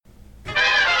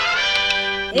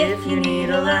If you need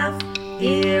a laugh,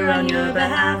 here on your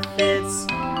behalf, it's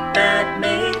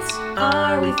Batmates.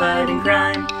 Are we fighting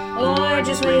crime or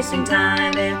just wasting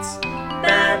time? It's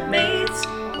Batmates.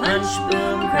 Punch,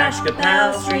 boom, crash,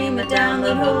 kapow, stream it,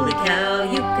 download, holy cow.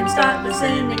 You can start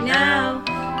listening now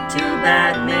to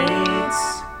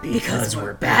Batmates, because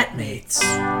we're Batmates.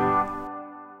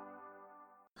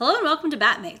 Hello and welcome to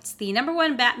Batmates, the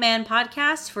 #1 Batman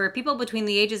podcast for people between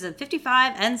the ages of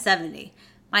 55 and 70.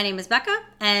 My name is Becca,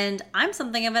 and I'm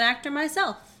something of an actor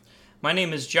myself. My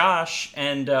name is Josh,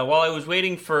 and while I was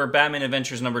waiting for Batman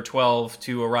Adventures number 12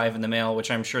 to arrive in the mail,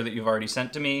 which I'm sure that you've already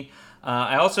sent to me,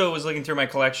 I also was looking through my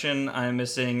collection. I'm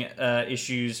missing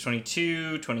issues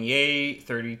 22, 28,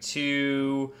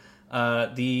 32,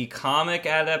 the comic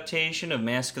adaptation of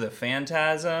Mask of the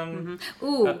Phantasm. Mm-hmm.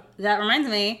 Ooh, that reminds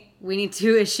me. We need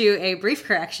to issue a brief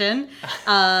correction.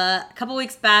 A couple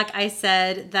weeks back, I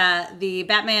said that the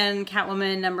Batman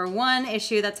Catwoman #1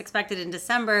 issue that's expected in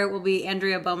December will be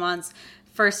Andrea Beaumont's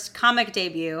first comic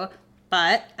debut.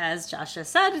 But, as Josh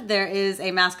just said, there is a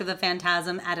Mask of the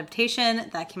Phantasm adaptation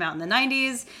that came out in the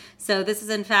 90s. So this is,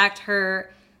 in fact,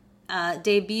 her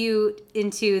debut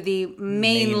into the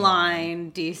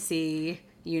mainline DC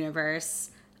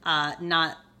universe,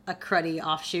 not a cruddy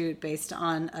offshoot based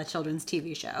on a children's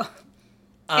TV show.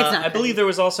 I believe there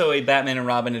was also a Batman and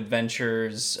Robin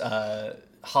Adventures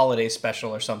holiday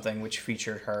special or something which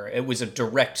featured her. It was a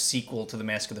direct sequel to the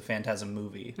Mask of the Phantasm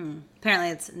movie. Apparently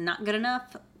it's not good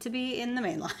enough to be in the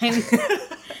mainline.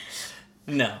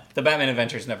 No, the Batman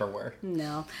Adventures never were.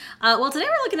 No. Well, today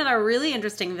we're looking at a really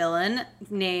interesting villain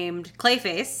named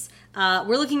Clayface.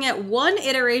 We're looking at one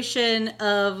iteration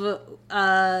of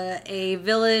a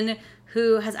villain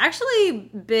who has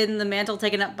actually been the mantle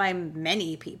taken up by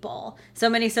many people. So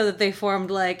many so that they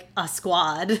formed like a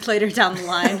squad later down the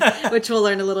line, which we'll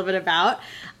learn a little bit about.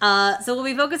 So we'll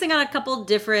be focusing on a couple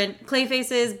different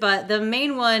Clayfaces, but the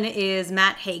main one is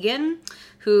Matt Hagen,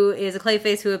 who is a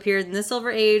Clayface who appeared in the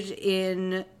Silver Age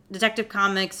in Detective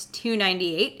Comics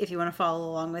 298, if you want to follow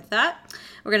along with that.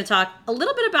 We're going to talk a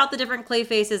little bit about the different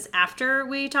Clayfaces after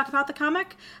we talk about the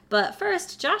comic, but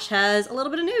first, Josh has a little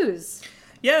bit of news.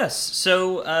 Yes,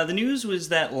 so the news was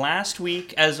that last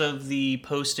week, as of the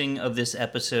posting of this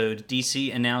episode,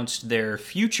 DC announced their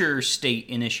Future State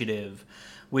Initiative,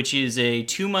 which is a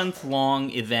 2-month-long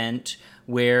event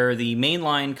where the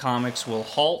mainline comics will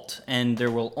halt and there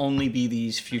will only be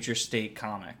these Future State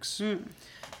comics.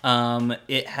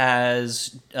 It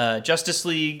has Justice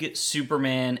League,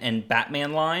 Superman, and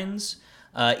Batman lines.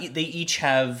 They each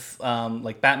have,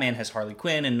 like Batman has Harley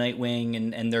Quinn and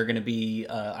Nightwing, and they're going to be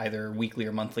either weekly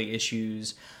or monthly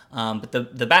issues. But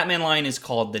the Batman line is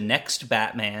called The Next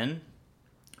Batman,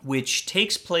 which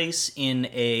takes place in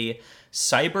a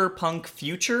cyberpunk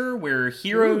future where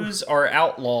heroes are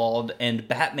outlawed and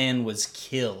Batman was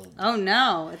killed. Oh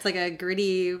no, it's like a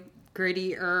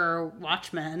grittier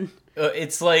Watchmen.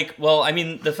 It's like, well, I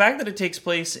mean, the fact that it takes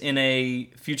place in a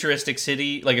futuristic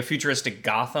city, like a futuristic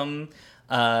Gotham,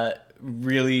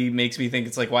 really makes me think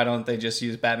it's like, why don't they just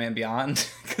use Batman Beyond?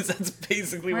 Because that's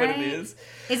basically what it is.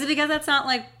 Is it because that's not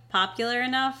like popular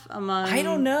enough among... I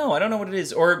don't know what it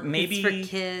is. Or maybe it's for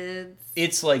kids.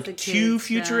 It's like too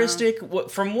futuristic.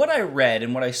 From what I read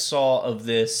and what I saw of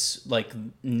this like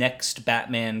next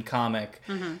Batman comic,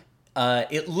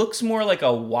 it looks more like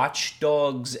a Watch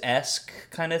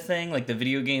Dogs-esque kind of thing, like the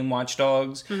video game Watch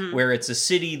Dogs, where it's a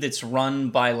city that's run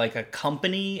by like a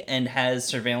company and has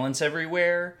surveillance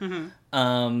everywhere.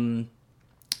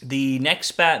 The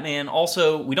next Batman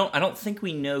also, I don't think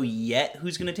we know yet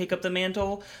who's going to take up the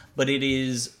mantle, but it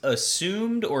is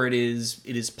assumed or it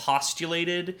is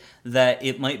postulated that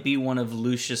it might be one of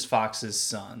Lucius Fox's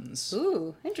sons.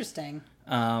 Ooh, interesting.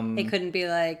 It couldn't be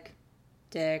like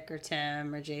Dick or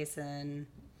Tim or Jason.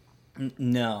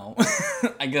 No,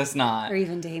 I guess not. Or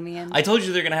even Damian. I told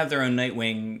you they're going to have their own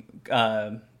Nightwing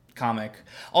comic.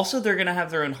 Also, they're going to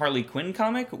have their own Harley Quinn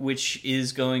comic, which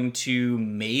is going to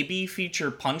maybe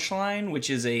feature Punchline, which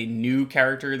is a new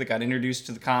character that got introduced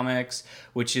to the comics,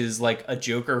 which is like a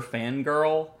Joker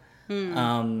fangirl.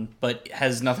 But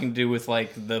has nothing to do with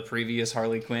like the previous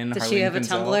Harley Quinn. Does she have a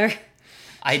Tumblr?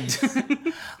 I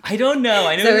don't know.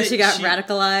 I know so she got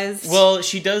radicalized. Well,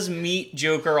 she does meet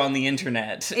Joker on the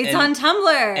internet. It's on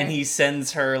Tumblr, and he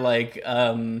sends her like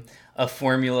a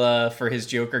formula for his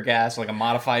Joker gas, like a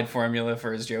modified formula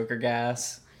for his Joker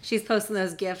gas. She's posting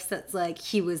those gifs that's like,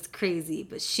 he was crazy,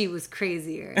 but she was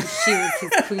crazier, and she was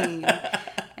his queen,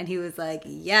 and he was like,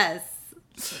 yes,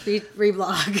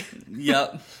 reblog.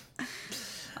 Yep.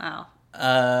 Wow.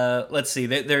 Let's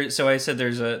see. So I said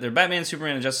there's Batman,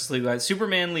 Superman, and Justice League.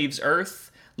 Superman leaves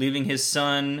Earth leaving his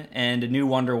son and a new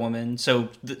Wonder Woman. So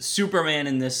the Superman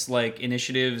in this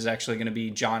initiative is actually going to be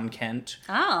John Kent,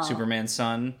 Superman's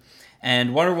son.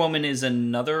 And Wonder Woman is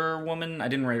another woman. I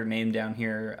didn't write her name down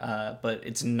here, but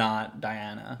it's not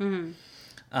Diana.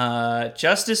 Mm-hmm.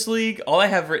 Justice League, all I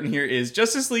have written here is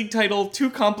Justice League title, too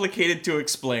complicated to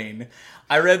explain.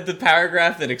 I read the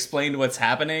paragraph that explained what's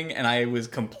happening, and I was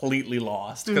completely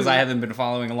lost, because I haven't been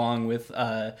following along with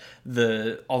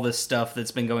all this stuff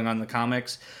that's been going on in the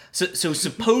comics. So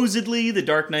supposedly, the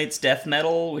Dark Knight's Death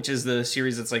Metal, which is the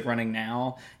series that's running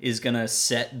now, is going to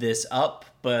set this up,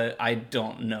 but I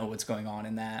don't know what's going on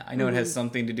in that. I know it has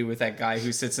something to do with that guy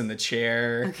who sits in the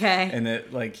chair. Okay. And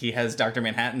that, he has Dr.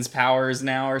 Manhattan's powers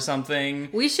now or something.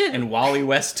 We should... And Wally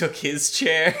West took his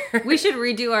chair. We should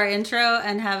redo our intro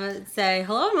and have it say,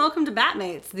 hello and welcome to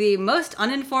Batmates, the most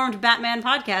uninformed Batman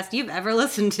podcast you've ever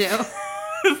listened to.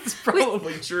 It's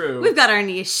probably true. We've got our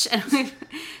niche. And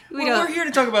we're here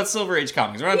to talk about Silver Age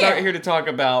comics. We're not here to talk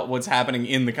about what's happening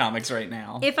in the comics right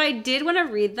now. If I did want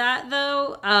to read that,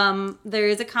 though, there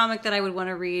is a comic that I would want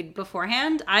to read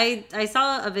beforehand. I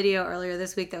saw a video earlier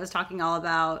this week that was talking all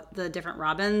about the different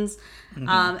Robins. Mm-hmm.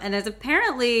 And there's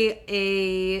apparently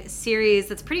a series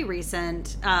that's pretty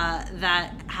recent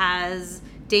that has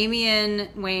Damian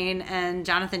Wayne and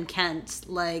Jonathan Kent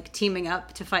teaming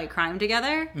up to fight crime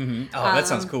together. Mm-hmm. Oh, that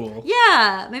sounds cool.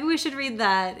 Yeah, maybe we should read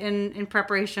that in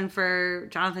preparation for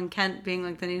Jonathan Kent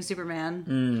being the new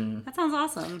Superman. That sounds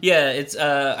awesome. Yeah, it's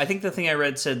I think the thing I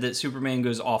read said that Superman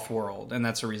goes off-world, and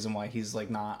that's the reason why he's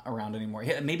not around anymore.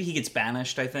 Maybe he gets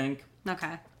banished, I think.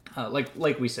 Okay.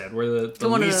 Like we said, we're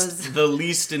the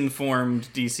least informed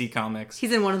DC comics.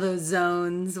 He's in one of those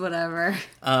zones, whatever.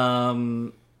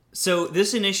 So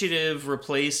this initiative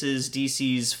replaces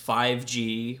DC's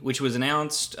 5G, which was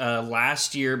announced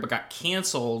last year but got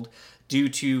canceled due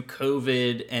to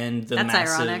COVID and the That's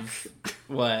massive... ironic.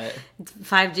 What?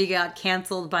 5G got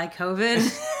canceled by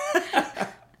COVID.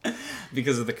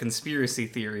 Because of the conspiracy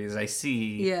theories, I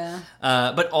see. Yeah.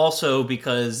 But also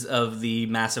because of the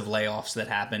massive layoffs that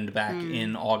happened back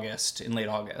in late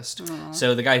August. Aww.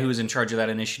 So the guy who was in charge of that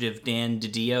initiative, Dan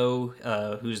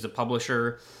DiDio, who's the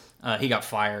publisher... he got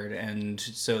fired, and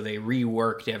so they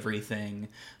reworked everything.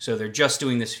 So they're just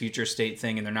doing this future state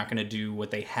thing, and they're not going to do what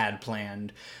they had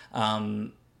planned.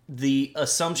 The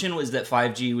assumption was that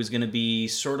 5G was going to be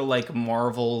sort of like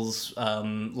Marvel's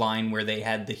line where they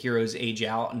had the heroes age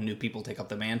out and new people take up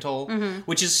the mantle,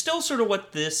 which is still sort of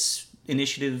what this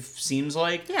initiative seems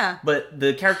like. Yeah. But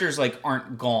the characters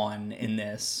aren't gone in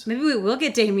this. Maybe we will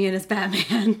get Damian as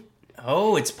Batman.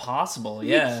 Oh, it's possible,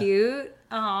 yeah. Cute.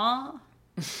 Aww.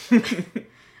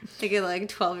 They get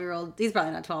 12-year-old. He's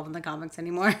probably not 12 in the comics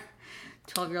anymore.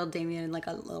 12-year-old Damian in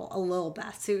a little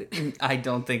bat suit. I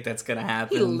don't think that's gonna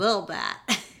happen. He's a little bat.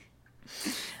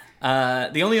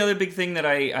 The only other big thing that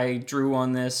I drew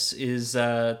on this is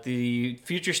the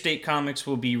future state comics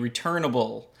will be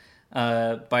returnable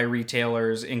by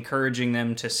retailers, encouraging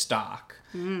them to stock.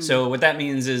 So what that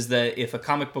means is that if a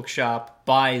comic book shop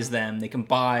buys them, they can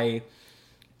buy,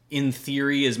 in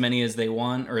theory, as many as they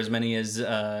want, or as many as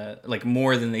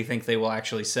more than they think they will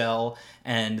actually sell,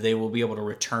 and they will be able to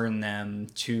return them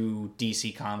to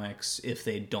DC Comics if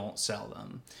they don't sell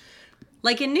them.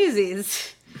 Like in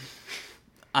Newsies.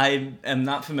 I am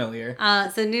not familiar.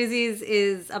 So Newsies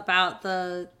is about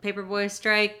the paperboy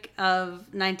strike of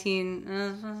where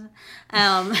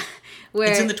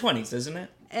it's in the 20s, isn't it?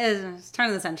 It's turn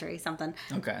of the century, something.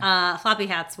 Okay. Floppy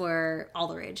hats were all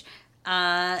the rage.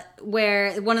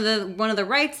 Where one of the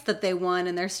rights that they won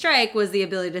in their strike was the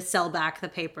ability to sell back the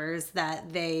papers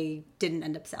that they didn't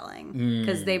end up selling,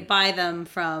 because they buy them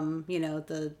from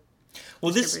the.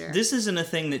 Well, this isn't a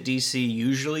thing that DC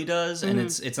usually does, and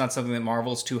it's not something that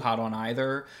Marvel's too hot on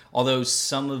either. Although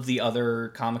some of the other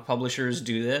comic publishers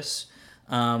do this.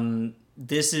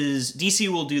 DC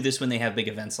will do this when they have big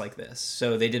events like this.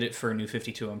 So they did it for New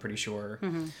 52, I'm pretty sure.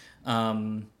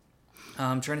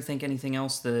 I'm trying to think anything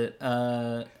else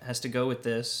that has to go with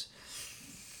this.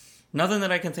 Nothing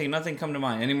that I can think. Nothing come to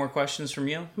mind. Any more questions from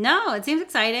you? No, it seems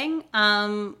exciting.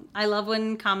 I love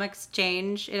when comics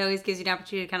change. It always gives you an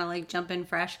opportunity to kind of jump in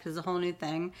fresh because it's a whole new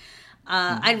thing.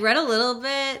 I'd read a little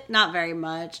bit, not very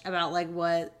much, about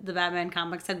what the Batman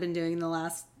comics had been doing in the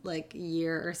last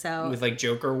year or so. With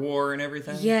Joker War and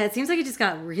everything? Yeah, it seems like it just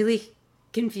got really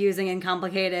confusing and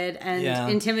complicated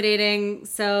and intimidating.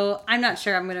 So I'm not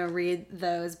sure I'm going to read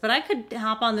those, but I could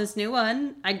hop on this new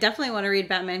one. I definitely want to read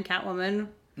Batman Catwoman.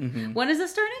 When is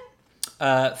this starting?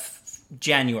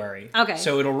 January. Okay.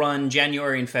 So it'll run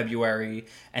January and February,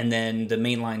 and then the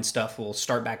mainline stuff will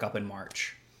start back up in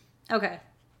March. Okay.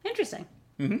 Interesting.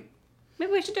 Maybe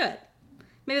we should do it.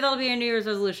 Maybe that'll be your New Year's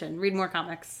resolution. Read more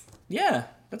comics. Yeah,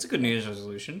 that's a good New Year's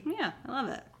resolution. Yeah, I love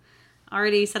it.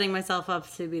 Already setting myself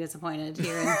up to be disappointed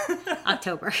here in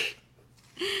October.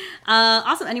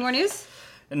 Awesome. Any more news?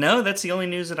 No, that's the only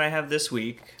news that I have this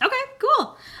week. Okay,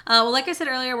 cool. Well, like I said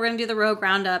earlier, we're going to do the Rogue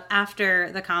Roundup after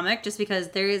the comic, just because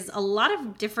there is a lot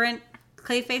of different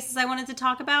Clayfaces I wanted to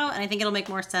talk about, and I think it'll make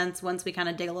more sense once we kind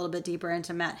of dig a little bit deeper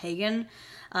into Matt Hagen,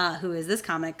 who is this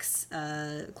comic's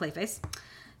Clayface.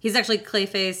 He's actually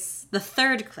Clayface, the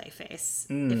third Clayface,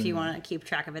 if you want to keep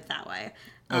track of it that way.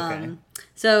 Okay.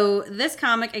 So this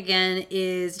comic, again,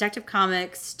 is Detective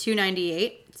Comics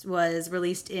 298. It was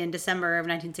released in December of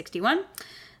 1961.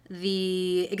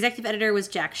 The executive editor was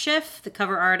Jack Schiff. The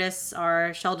cover artists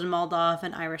are Sheldon Moldoff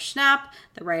and Irish Schnapp.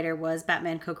 The writer was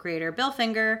Batman co-creator Bill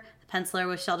Finger. The penciler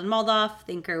was Sheldon Moldoff.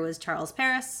 The inker was Charles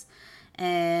Paris.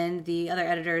 And the other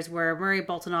editors were Murray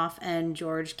Boltinoff and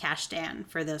George Kashdan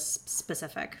for this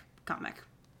specific comic.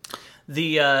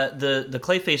 The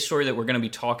Clayface story that we're going to be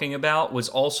talking about was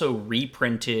also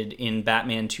reprinted in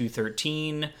Batman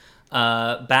 213,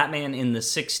 Batman in the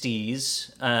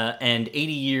 60s, and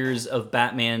 80 Years of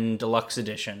Batman Deluxe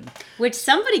Edition. Which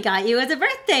somebody got you as a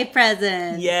birthday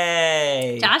present.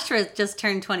 Yay! Joshua just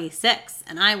turned 26,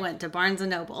 and I went to Barnes &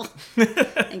 Noble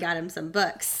and got him some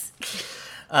books.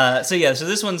 So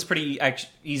this one's pretty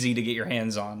easy to get your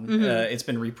hands on. It's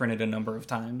been reprinted a number of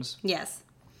times. Yes.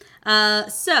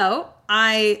 So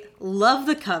I love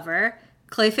the cover.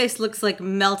 Clayface looks like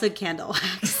melted candle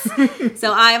wax.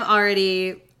 So I'm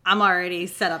already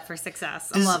set up for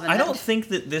success. I'm loving it. I don't think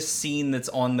that this scene that's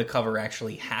on the cover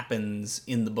actually happens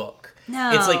in the book.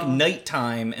 No. It's like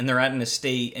nighttime and they're at an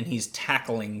estate and he's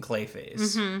tackling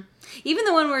Clayface. Even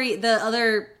the one where the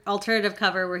other alternative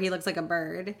cover where he looks like a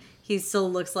bird, he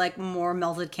still looks like more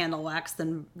melted candle wax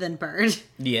than bird.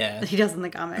 Yeah. He does in the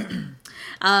comic.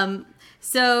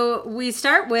 So we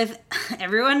start with,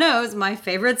 everyone knows, my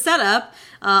favorite setup,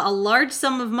 a large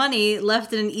sum of money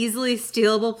left in an easily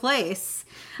stealable place.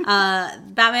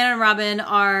 Batman and Robin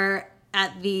are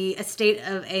at the estate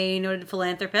of a noted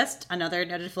philanthropist, another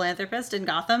noted philanthropist in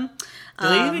Gotham. Do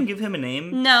they even give him a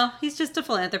name? No, he's just a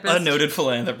philanthropist. A noted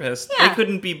philanthropist. Yeah. They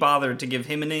couldn't be bothered to give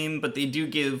him a name, but they do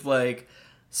give, like,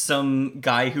 some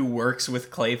guy who works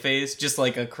with Clayface, just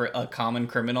like a common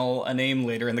criminal, a name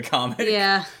later in the comic.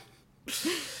 Yeah.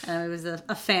 It was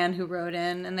a fan who wrote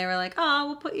in, and they were like, "Oh,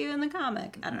 we'll put you in the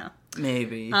comic." I don't know.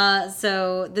 Maybe.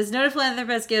 So this noted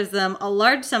philanthropist gives them a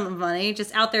large sum of money,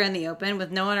 just out there in the open,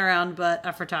 with no one around but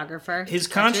a photographer. His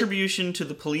contribution to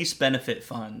the police benefit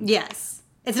fund. Yes.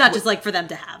 It's not just like for them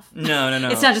to have. No.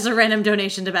 It's not just a random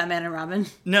donation to Batman and Robin.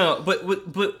 No,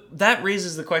 but that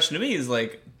raises the question to me, is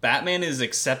like, Batman is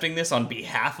accepting this on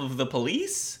behalf of the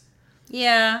police?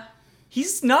 Yeah.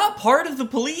 He's not part of the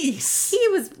police.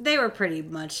 They were pretty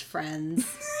much friends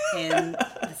in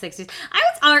the 60s.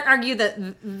 I would argue that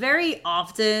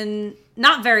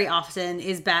not very often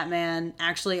is Batman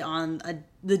actually on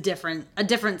a different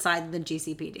side than the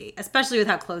GCPD, especially with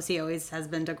how close he always has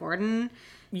been to Gordon.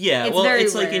 Yeah,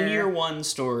 It's like in rare. year 1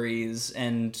 stories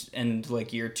and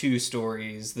like year 2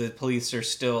 stories, the police are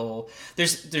still,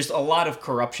 there's a lot of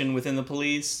corruption within the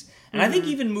police. And I think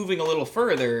even moving a little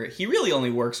further, he really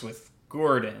only works with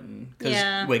Gordon,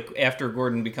 because like after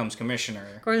Gordon becomes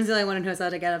commissioner, Gordon's the only one who knows how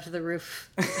to get up to the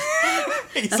roof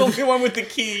he's the only one with the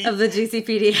key. of the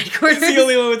GCPD headquarters. He's the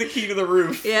only one with the key to the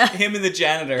roof. Yeah. Him and the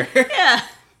janitor. Yeah.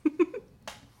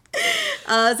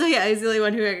 He's the only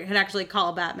one who can actually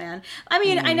call Batman. I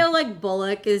mean, I know, like,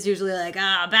 Bullock is usually like,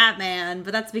 Batman,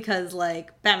 but that's because,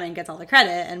 like, Batman gets all the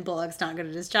credit and Bullock's not good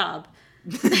at his job.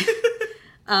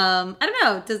 I don't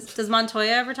know. Does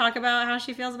Montoya ever talk about how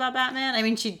she feels about Batman? I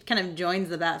mean, she kind of joins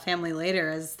the Bat family later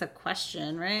as the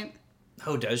question, right?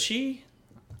 Oh, does she?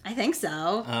 I think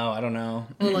so. Oh, I don't know.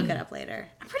 We'll look it up later.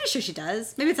 I'm pretty sure she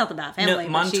does. Maybe it's not the Bat family. No,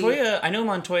 Montoya. I know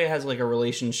Montoya has like a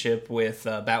relationship with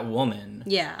Batwoman.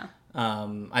 Yeah.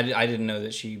 I didn't know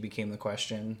that she became the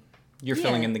question. You're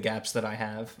filling in the gaps that I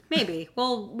have. Maybe.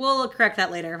 We'll correct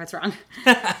that later if it's wrong.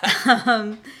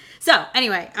 So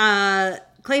anyway,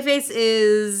 Clayface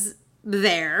is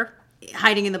there,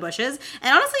 hiding in the bushes.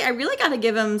 And honestly, I really got to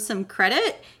give him some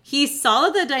credit. He saw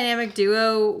that the dynamic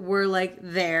duo were, like,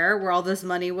 there, where all this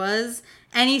money was,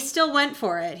 and he still went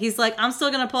for it. He's like, I'm still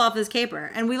going to pull off this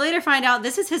caper. And we later find out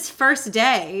this is his first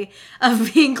day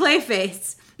of being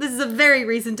Clayface. This is a very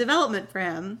recent development for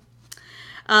him.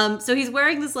 So he's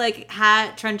wearing this like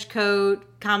hat, trench coat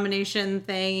combination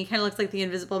thing. He kind of looks like the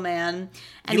Invisible Man.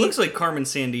 And He looks like Carmen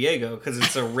Sandiego because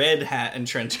it's a red hat and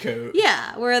trench coat.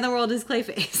 Yeah, where in the world is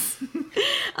Clayface?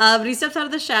 But he steps out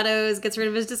of the shadows, gets rid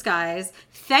of his disguise.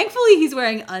 Thankfully, he's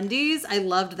wearing undies. I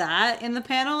loved that in the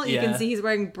panel. You can see he's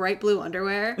wearing bright blue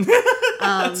underwear.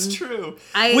 That's true.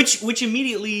 Which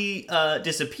immediately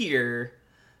disappear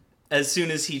as soon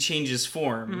as he changes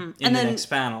form in the next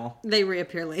panel. They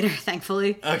reappear later,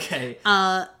 thankfully. Okay.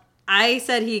 I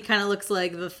said he kind of looks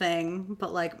like the Thing,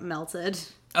 but like melted.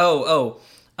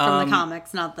 From the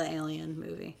comics, not the Alien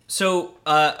movie. So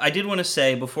I did want to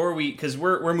say before because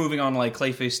we're moving on like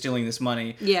Clayface stealing this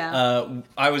money. Yeah.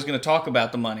 I was going to talk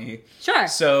about the money. Sure.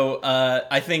 So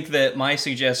I think that my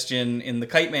suggestion in the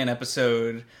Kite Man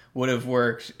episode would have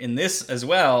worked in this as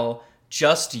well.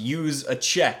 Just use a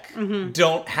check.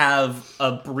 Don't have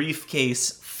a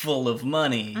briefcase full of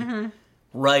money.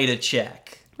 Write a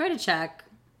check. Write a check.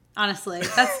 Honestly,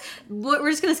 we're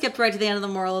just gonna skip right to the end of the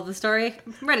moral of the story.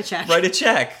 Write a check. Write a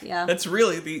check. Yeah. That's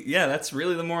really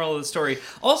the moral of the story.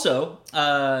 Also,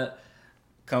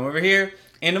 come over here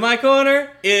into my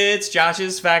corner. It's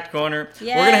Josh's Fact Corner.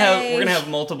 Yay. We're gonna have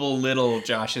multiple little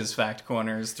Josh's Fact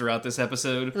Corners throughout this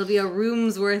episode. It'll be a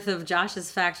room's worth of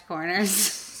Josh's Fact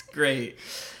Corners. Great.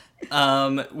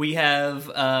 We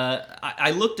have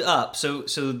I looked up so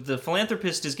the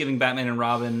philanthropist is giving Batman and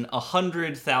Robin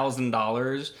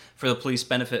 $100,000 for the police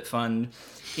benefit fund.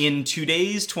 In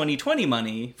today's 2020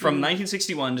 money from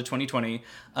 1961 to 2020,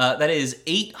 that is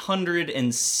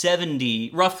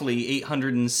roughly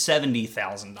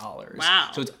 $870,000. Wow.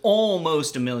 So it's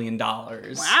almost $1 million.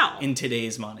 Wow. In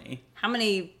today's money. How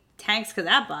many tanks could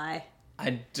that buy?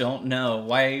 I don't know.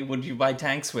 Why would you buy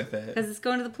tanks with it? Because it's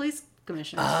going to the police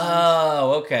commissioner's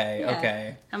Oh, okay, fund. Yeah.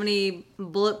 okay. How many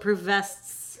bulletproof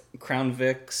vests? Crown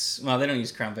Vics. Well, they don't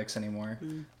use Crown Vics anymore.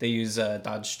 They use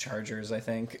Dodge Chargers, I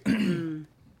think.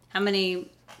 How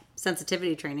many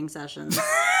sensitivity training sessions?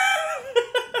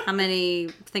 How many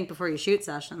think before you shoot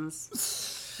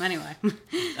sessions? Anyway.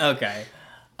 Okay.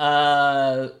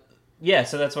 Yeah,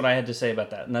 so that's what I had to say about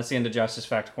that. And that's the end of Josh's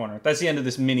Fact Corner. That's the end of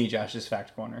this mini Josh's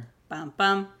Fact Corner. Bum,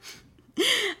 bum.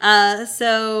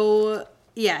 So,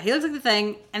 yeah, he looks like the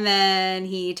Thing, and then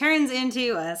he turns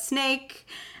into a snake,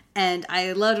 and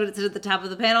I loved what it said at the top of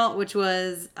the panel, which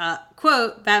was,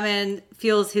 quote, Batman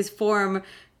feels his form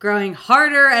growing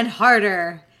harder and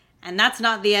harder, and that's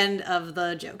not the end of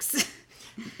the jokes.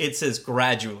 It says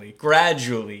gradually.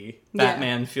 Gradually,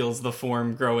 Batman feels the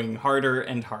form growing harder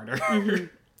and harder.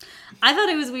 I thought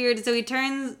it was weird. So he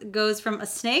goes from a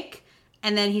snake,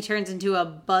 and then he turns into a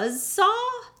buzzsaw?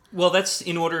 Well, that's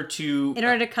in order to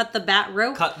cut the bat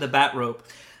rope? Cut the bat rope.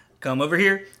 Come over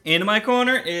here into my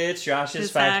corner. It's Josh's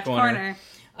Fact Corner.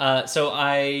 So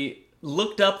I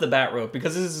looked up the bat rope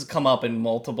because this has come up in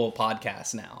multiple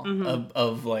podcasts now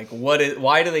of like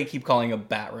why do they keep calling a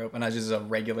bat rope and not just a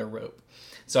regular rope?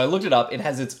 So I looked it up. It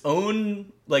has its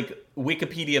own like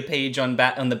Wikipedia page on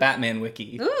the Batman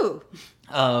wiki. Ooh.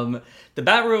 The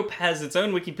bat rope has its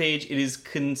own wiki page. It is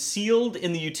concealed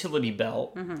in the utility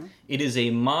belt. It is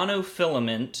a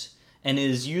monofilament and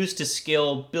is used to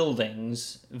scale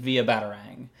buildings via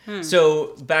Batarang.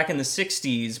 So back in the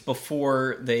 60s,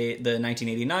 before the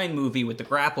 1989 movie with the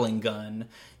grappling gun,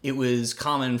 it was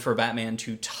common for Batman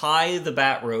to tie the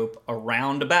bat rope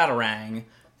around a Batarang,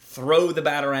 throw the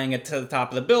Batarang to the top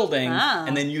of the building,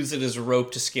 and then use it as a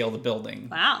rope to scale the building.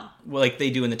 Wow. Like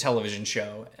they do in the television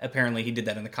show. Apparently he did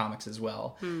that in the comics as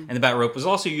well. And the bat rope was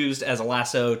also used as a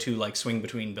lasso to like swing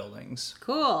between buildings.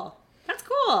 Cool. That's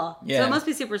cool. Yeah. So it must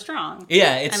be super strong.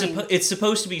 Yeah, it's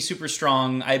supposed to be super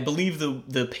strong. I believe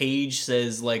the page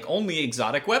says like only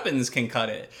exotic weapons can cut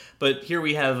it. But here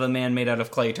we have a man made out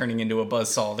of clay turning into a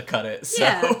buzzsaw to cut it. So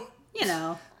Yeah, you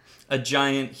know. A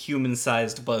giant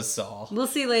human-sized buzzsaw. We'll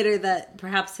see later that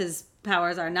perhaps his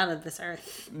powers are not of this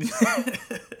earth.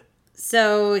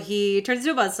 So he turns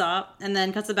into a buzzsaw and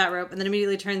then cuts the bat rope and then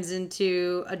immediately turns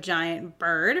into a giant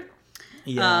bird.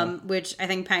 Yeah. Which I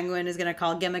think Penguin is going to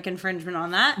call gimmick infringement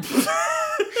on that.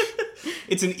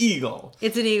 It's an eagle.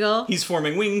 It's an eagle. He's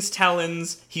forming wings,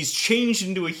 talons. He's changed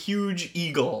into a huge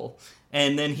eagle.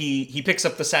 And then he picks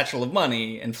up the satchel of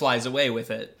money and flies away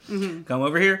with it. Come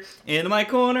over here into my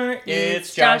corner.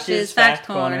 It's Josh's Fact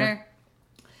Corner.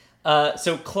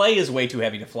 So clay is way too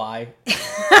heavy to fly.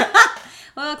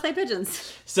 Well, clay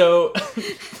pigeons. So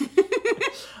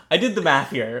I did the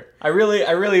math here. I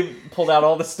really pulled out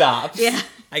all the stops. Yeah.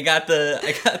 I got the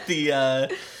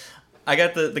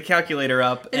calculator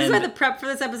up. Is this why the prep for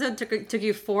this episode took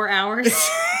you 4 hours?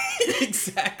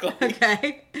 Exactly.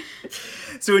 Okay.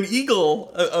 So an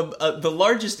eagle, the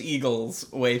largest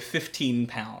eagles weigh 15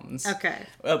 pounds. Okay.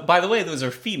 By the way, those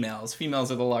are females.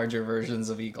 Females are the larger versions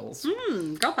of eagles.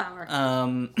 Girl power.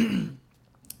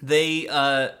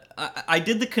 I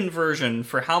did the conversion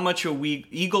for how much a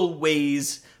eagle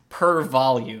weighs per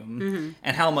volume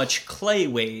and how much clay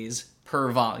weighs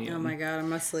per volume. Oh my god,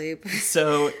 I'm asleep.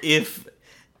 So if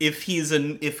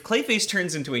Clayface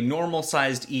turns into a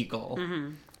normal-sized eagle,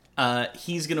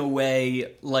 he's gonna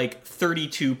weigh like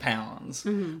 32 pounds,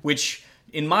 which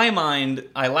in my mind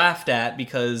I laughed at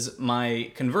because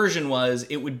my conversion was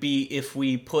it would be if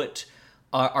we put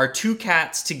our two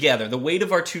cats together, the weight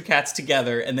of our two cats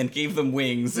together, and then gave them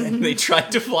wings and they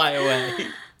tried to fly away.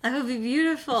 That would be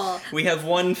beautiful. We have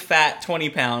one fat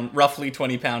roughly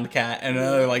 20 pound cat and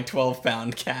another like 12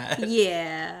 pound cat.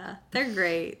 Yeah, they're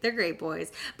great. They're great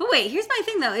boys. But wait, here's my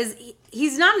thing though: is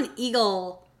he's not an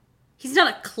eagle. He's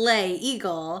not a clay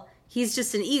eagle. He's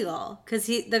just an eagle because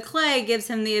the clay gives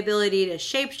him the ability to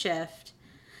shapeshift.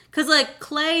 Because like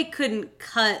clay couldn't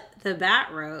cut the bat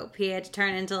rope; he had to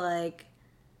turn into like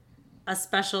a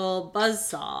special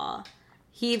buzzsaw.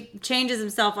 He changes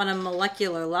himself on a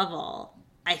molecular level.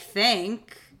 I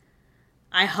think.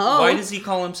 I hope. Why does he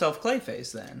call himself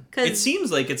Clayface then? It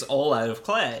seems like it's all out of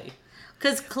clay.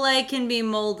 Because clay can be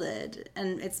molded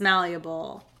and it's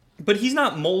malleable. But he's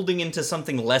not molding into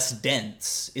something less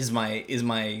dense. Is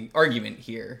my argument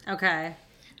here? Okay.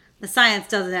 The science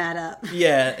doesn't add up.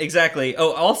 Yeah, exactly.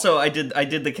 Oh, also, I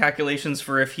did the calculations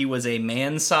for if he was a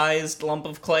man-sized lump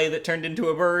of clay that turned into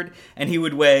a bird, and he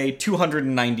would weigh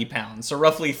 290 pounds, so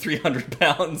roughly 300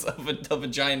 pounds of a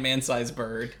giant man-sized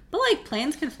bird. But, like,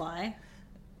 planes can fly.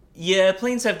 Yeah,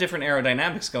 planes have different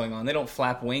aerodynamics going on. They don't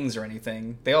flap wings or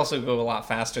anything. They also go a lot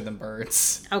faster than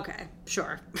birds. Okay,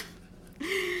 sure.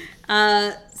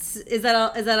 Is that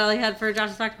all you had for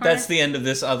Josh's Fact Corner? That's the end of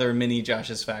this other mini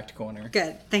Josh's Fact Corner.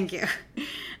 Good, thank you.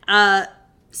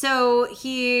 So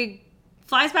he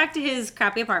flies back to his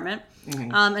crappy apartment,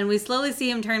 and we slowly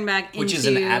see him turn back into... Which is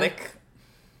an attic?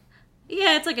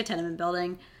 Yeah, it's like a tenement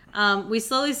building. We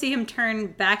slowly see him turn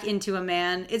back into a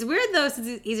man. It's weird, though,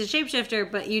 since he's a shapeshifter,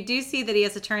 but you do see that he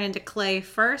has to turn into clay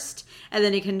first, and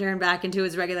then he can turn back into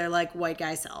his regular, like, white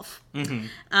guy self.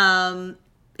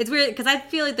 It's weird, because I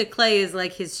feel like the clay is,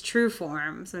 like, his true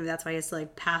form, so maybe that's why he has to,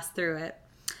 like, pass through it.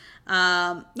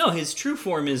 No, his true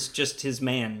form is just his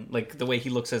man, like, the way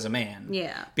he looks as a man.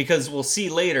 Yeah. Because we'll see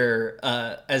later,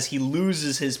 as he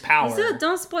loses his power...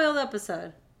 Don't spoil the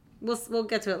episode. We'll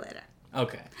get to it later.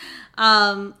 Okay.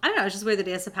 I don't know, it's just weird that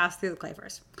he has to pass through the clay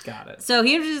first. Got it. So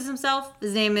he introduces himself.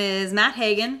 His name is Matt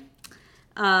Hagen.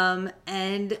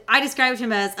 And I described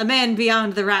him as a man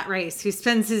beyond the rat race who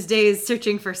spends his days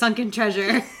searching for sunken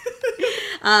treasure.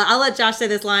 I'll let Josh say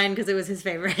this line because it was his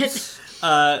favorite.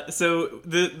 So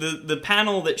the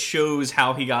panel that shows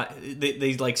how he got,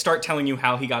 they like start telling you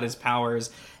how he got his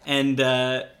powers, and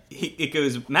it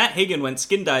goes, Matt Hagen went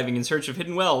skin diving in search of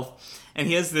hidden wealth, and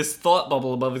he has this thought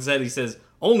bubble above his head. He says,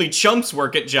 only chumps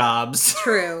work at jobs.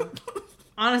 True.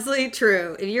 Honestly,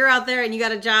 true. If you're out there and you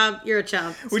got a job, you're a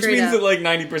chump. Which means that like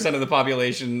 90% of the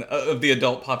population, of the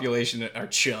adult population, are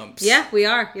chumps. Yeah, we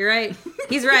are. You're right.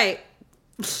 He's right.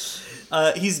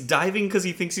 He's diving because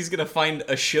he thinks he's going to find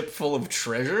a ship full of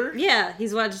treasure? Yeah,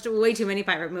 he's watched way too many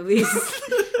pirate movies.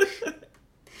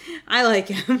 I like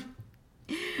him.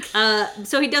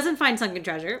 So he doesn't find sunken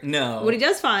treasure. No. What he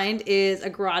does find is a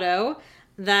grotto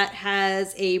that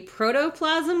has a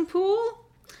protoplasm pool.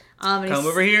 Come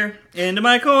over here into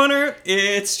my corner.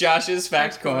 It's Josh's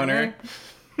Fact Corner.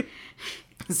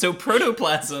 So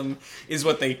protoplasm is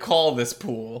what they call this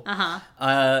pool.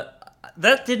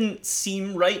 That didn't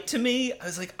seem right to me. I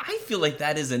was like, I feel like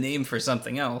that is a name for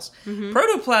something else.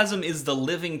 Protoplasm is the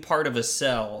living part of a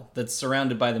cell that's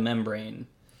surrounded by the membrane.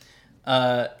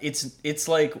 It's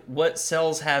like what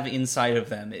cells have inside of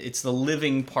them. It's the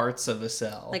living parts of a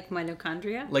cell. Like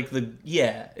mitochondria?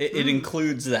 It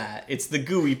includes that. It's the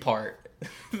gooey part.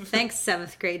 Thanks,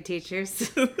 7th grade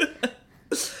teachers.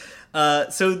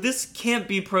 So this can't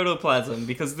be protoplasm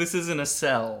because this isn't a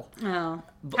cell. Oh.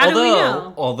 How do we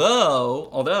know?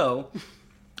 Although,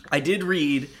 I did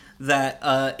read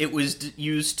that it was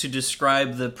used to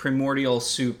describe the primordial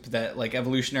soup, that like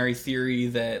evolutionary theory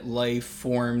that life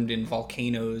formed in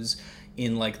volcanoes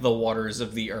in like the waters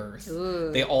of the earth.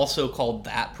 Ooh. They also called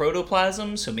that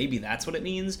protoplasm, so maybe that's what it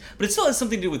means. But it still has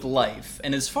something to do with life.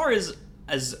 And as far as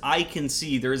I can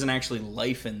see, there isn't actually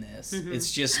life in this.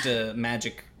 It's just a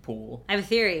magic pool. I have a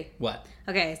theory. What?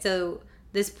 Okay, so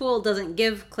this pool doesn't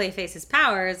give Clayface his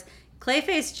powers.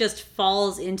 Clayface just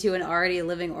falls into an already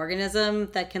living organism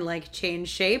that can like change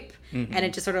shape, and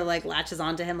it just sort of like latches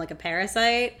onto him like a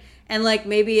parasite, and like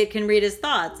maybe it can read his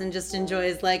thoughts and just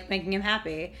enjoys like making him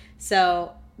happy.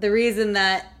 So the reason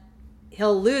that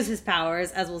he'll lose his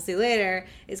powers, as we'll see later,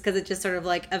 is because it just sort of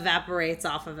like evaporates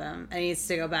off of him, and he needs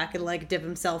to go back and like dip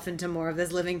himself into more of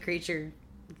this living creature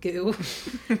goo.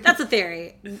 That's a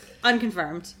theory,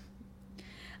 unconfirmed.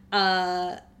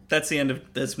 That's the end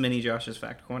of this mini Josh's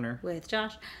Fact Corner. With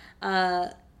Josh. So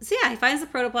yeah, he finds the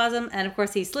protoplasm, and of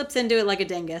course he slips into it like a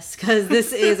dingus, because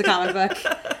this is a comic book.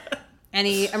 And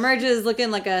he emerges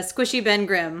looking like a squishy Ben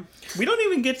Grimm. We don't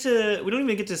even get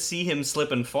to see him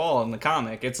slip and fall in the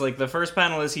comic. It's like the first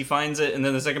panel is he finds it, and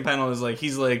then the second panel is like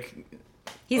he's in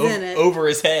it over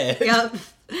his head. Yep.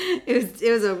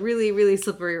 It was a really, really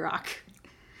slippery rock.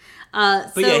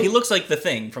 But yeah, he looks like the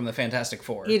Thing from the Fantastic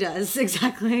Four. He does,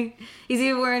 exactly. He's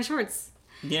even wearing shorts.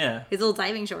 Yeah. His little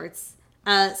diving shorts.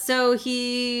 So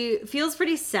he feels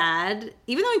pretty sad.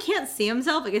 Even though he can't see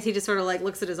himself, I guess he just sort of like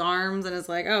looks at his arms and is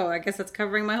like, oh, I guess that's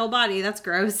covering my whole body. That's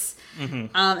gross. Mm-hmm.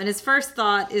 And his first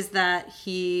thought is that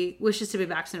he wishes to be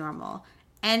back to normal.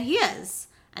 And he is.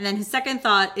 And then his second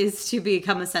thought is to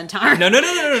become a centaur. No.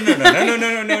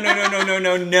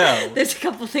 There's a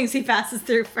couple things he passes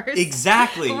through first.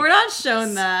 Exactly. But we're not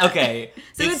shown that. Okay.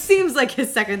 So it seems like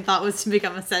his second thought was to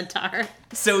become a centaur.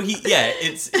 So he's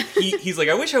like,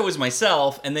 I wish I was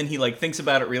myself, and then he like thinks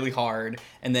about it really hard,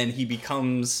 and then he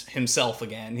becomes himself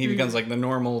again. He becomes like the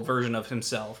normal version of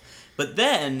himself. But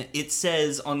then it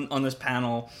says on this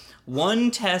panel, one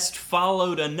test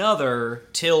followed another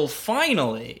till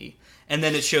finally. And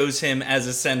then it shows him as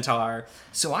a centaur.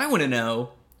 So I want to know,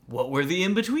 what were the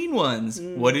in-between ones?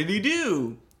 What did he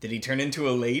do? Did he turn into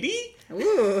a lady?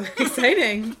 Ooh,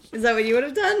 exciting. Is that what you would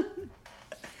have done?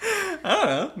 I don't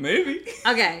know. Maybe.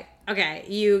 Okay.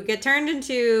 You get turned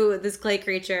into this clay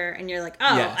creature, and you're like,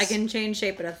 oh, yes. I can change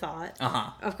shape at a thought.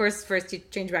 Uh-huh. Of course, first you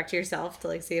change back to yourself to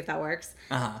like see if that works.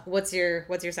 Uh-huh. What's your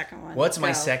second one? What's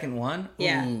my second one?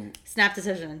 Yeah. Ooh. Snap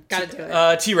decision. Gotta do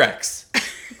it. T-Rex.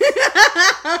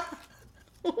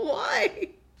 Why?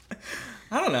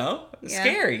 I don't know. Yeah.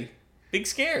 Scary. Big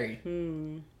scary.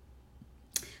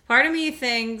 Part of me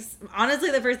thinks,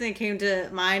 honestly, the first thing that came to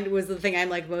mind was the thing I'm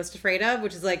like most afraid of,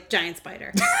 which is like giant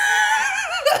spider.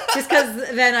 Just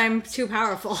because then I'm too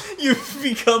powerful. You've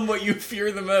become what you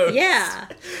fear the most. Yeah.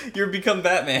 You've become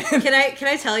Batman. Can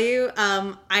I tell you,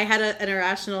 I had an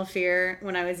irrational fear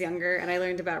when I was younger, and I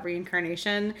learned about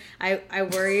reincarnation. I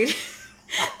worried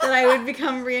that I would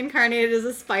become reincarnated as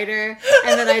a spider,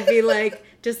 and then I'd be like,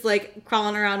 just like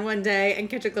crawling around one day and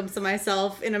catch a glimpse of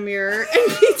myself in a mirror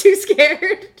and be too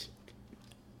scared.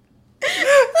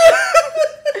 I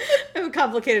have a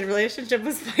complicated relationship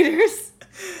with spiders.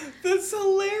 That's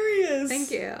hilarious. Thank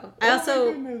you. I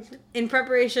also, in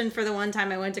preparation for the one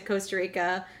time I went to Costa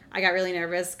Rica, I got really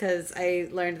nervous because I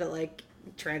learned that like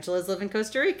tarantulas live in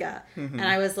Costa Rica. Mm-hmm. And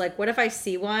I was like, what if I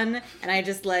see one and I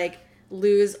just like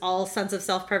lose all sense of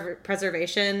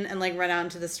self-preservation and like run out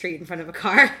into the street in front of a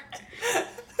car?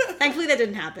 Thankfully that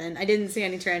didn't happen. I didn't see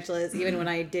any tarantulas even when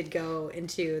I did go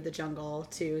into the jungle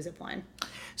to zipline.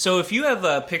 So if you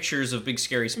have pictures of big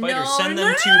scary spiders, No, send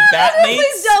them no, to no,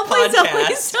 please don't,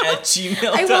 batmatespodcast don't. at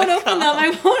gmail.com.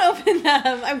 I won't open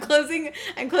them. I'm closing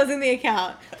the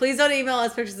account. Please don't email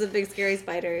us pictures of big scary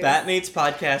spiders.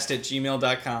 Batmatespodcast at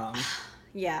gmail.com.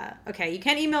 Yeah. Okay. You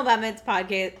can email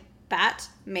batmatespodcast at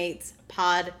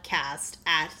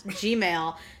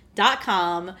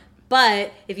gmail.com.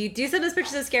 But if you do send us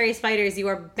pictures of scary spiders, you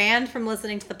are banned from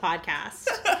listening to the podcast.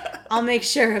 I'll make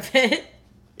sure of it.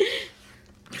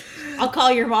 I'll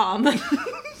call your mom. And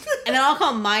then I'll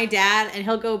call my dad, and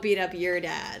he'll go beat up your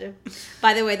dad.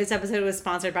 By the way, this episode was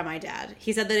sponsored by my dad.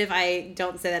 He said that if I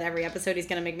don't say that every episode, he's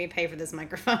going to make me pay for this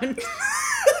microphone.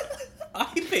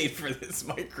 I paid for this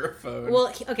microphone.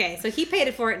 Well, okay, so he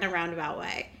paid for it in a roundabout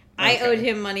way. Okay. I owed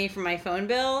him money for my phone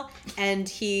bill, and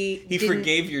he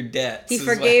forgave your debts. He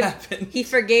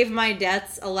forgave my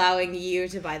debts, allowing you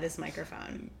to buy this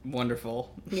microphone.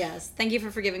 Wonderful. Yes. Thank you for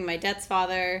forgiving my debts,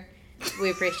 Father.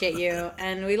 We appreciate you,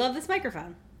 and we love this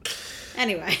microphone.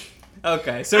 Anyway.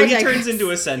 Okay, so he turns into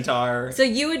a centaur. So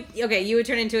you would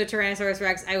turn into a Tyrannosaurus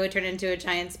Rex. I would turn into a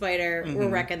giant spider. Mm-hmm. We're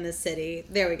wrecking this city.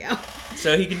 There we go.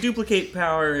 So he can duplicate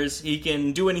powers. He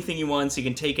can do anything he wants. He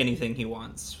can take anything he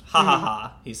wants. Ha ha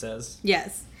ha, he says.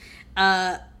 Yes.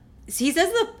 He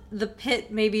says the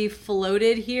pit maybe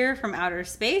floated here from outer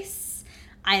space.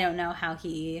 I don't know how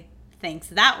he thinks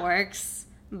that works,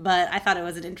 but I thought it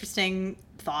was an interesting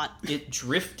thought. It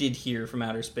drifted here from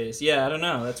outer space. Yeah, I don't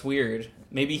know. That's weird.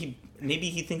 Maybe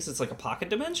he thinks it's like a pocket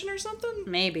dimension or something?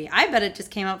 Maybe. I bet it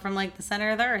just came up from like the center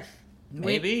of the earth.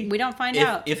 Maybe. We don't find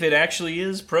out. If it actually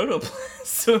is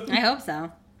protoplasm. I hope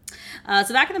so.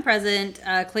 So back in the present,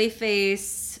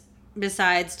 Clayface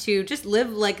decides to just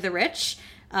live like the rich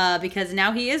because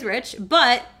now he is rich,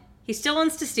 but he still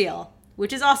wants to steal,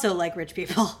 which is also like rich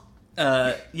people.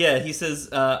 Yeah, he says,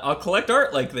 I'll collect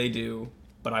art like they do,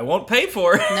 but I won't pay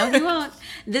for it. No, he won't.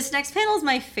 This next panel is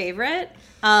my favorite.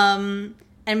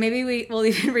 And maybe we'll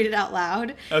even read it out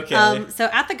loud. Okay. So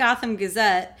at the Gotham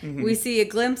Gazette, we see a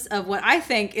glimpse of what I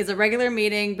think is a regular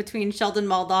meeting between Sheldon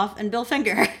Moldoff and Bill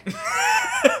Finger.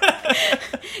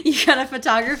 You got a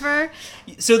photographer?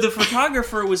 So the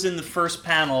photographer was in the first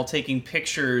panel taking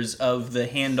pictures of the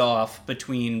handoff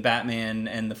between Batman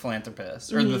and the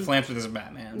philanthropist, or the philanthropist and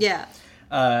Batman. Yeah.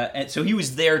 And so he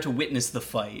was there to witness the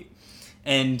fight.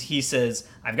 And he says,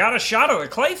 I've got a shot of a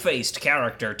clay-faced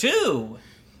character, too.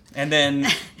 And then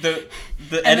the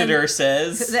editor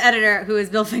says... The editor, who is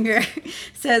Bill Finger,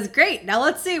 says, great, now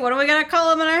let's see, what are we going to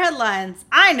call him in our headlines?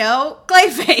 I know,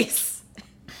 Clayface.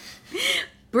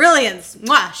 Brilliance.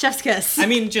 Mwah, chef's kiss. I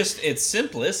mean, just, it's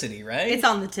simplicity, right? It's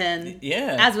on the tin.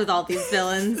 Yeah. As with all these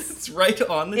villains. It's right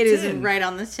on the tin. It is right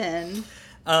on the tin.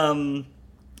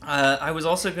 I was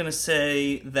also going to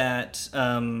say that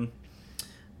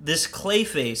this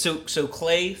Clayface... So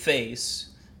Clayface,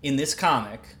 in this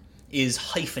comic... is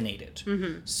hyphenated.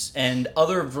 And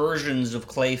other versions of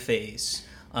Clayface,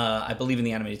 I believe in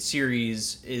the animated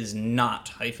series, is not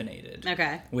hyphenated.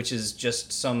 Okay. Which is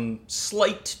just some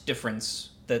slight difference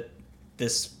that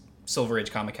this Silver Age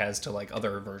comic has to like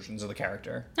other versions of the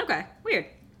character. Okay, weird.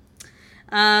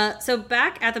 So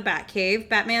back at the Batcave,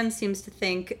 Batman seems to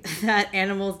think that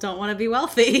animals don't want to be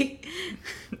wealthy.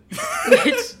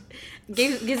 Which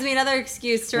gives me another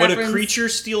excuse to reference... Would a creature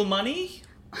steal money?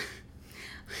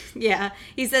 Yeah,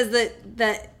 he says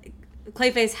that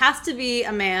Clayface has to be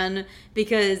a man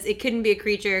because it couldn't be a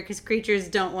creature because creatures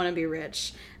don't want to be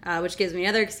rich, which gives me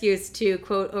another excuse to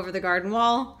quote Over the Garden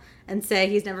Wall and say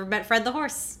he's never met Fred the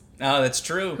horse. Oh, that's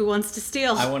true. Who wants to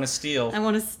steal? I want to steal. I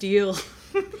want to steal.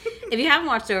 If you haven't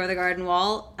watched Over the Garden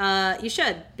Wall, you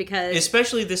should because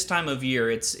especially this time of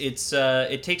year.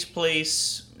 It takes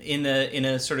place in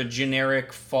a sort of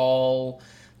generic fall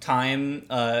time,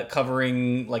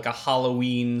 covering like a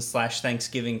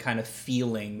Halloween/Thanksgiving kind of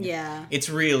feeling. Yeah. It's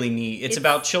really neat. It's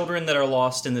about children that are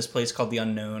lost in this place called the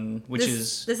Unknown, which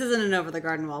is... This isn't an Over the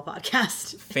Garden Wall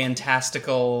podcast.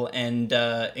 Fantastical and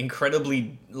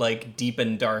incredibly like deep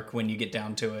and dark when you get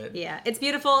down to it. Yeah. It's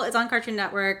beautiful. It's on Cartoon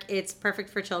Network. It's perfect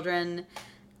for children.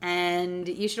 And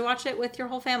you should watch it with your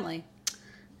whole family.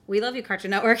 We love you,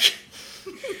 Cartoon Network.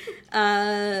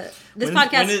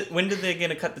 Podcast... When did they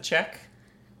gonna cut the check?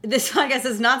 This podcast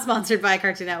is not sponsored by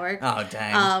Cartoon Network. Oh,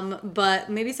 dang. But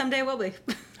maybe someday it will be.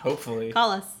 Hopefully. Call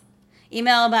us.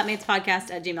 Email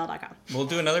batmatespodcast@gmail.com. We'll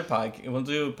do another podcast. We'll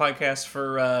do a podcast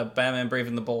for Batman Brave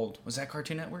and the Bold. Was that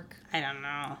Cartoon Network? I don't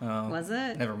know. Oh, was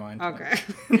it? Never mind. Okay.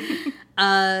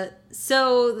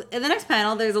 So in the next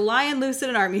panel, there's a lion loose at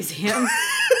an art museum.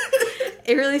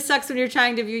 It really sucks when you're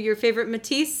trying to view your favorite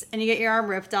Matisse and you get your arm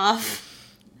ripped off.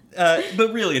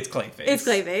 But really, it's Clayface. It's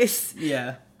Clayface.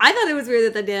 Yeah. I thought it was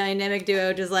weird that the dynamic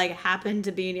duo just like happened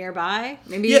to be nearby.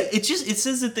 Maybe. Yeah, it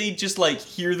says that they just like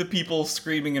hear the people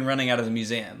screaming and running out of the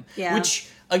museum. Yeah. Which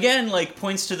again like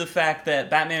points to the fact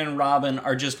that Batman and Robin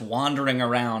are just wandering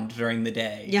around during the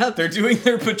day. Yep. They're doing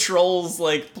their patrols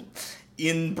like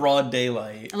in broad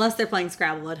daylight. Unless they're playing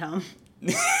Scrabble at home.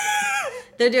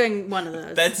 They're doing one of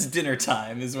those. That's dinner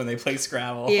time is when they play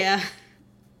Scrabble. Yeah.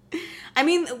 I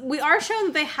mean, we are shown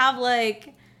that they have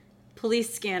like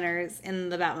police scanners in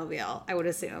the Batmobile, I would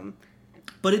assume.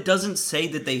 But it doesn't say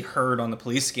that they heard on the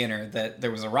police scanner that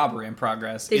there was a robbery in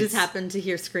progress. They just happened to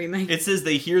hear screaming. It says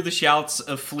they hear the shouts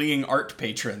of fleeing art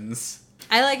patrons.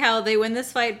 I like how they win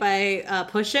this fight by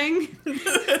pushing.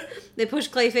 They push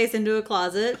Clayface into a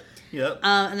closet. Yep.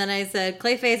 And then I said,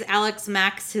 Clayface Alex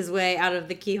Macks his way out of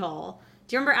the keyhole.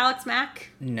 Do you remember Alex Mack?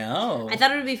 No. I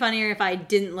thought it would be funnier if I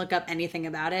didn't look up anything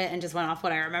about it and just went off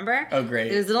what I remember. Oh,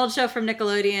 great. It was an old show from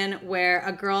Nickelodeon where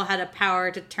a girl had a power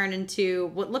to turn into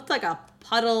what looked like a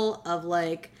puddle of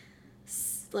like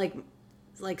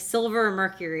silver or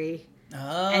mercury.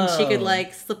 Oh. And she could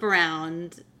like slip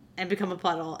around and become a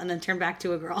puddle and then turn back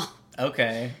to a girl.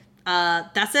 Okay.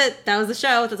 That's it. That was the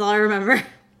show. That's all I remember.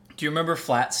 Do you remember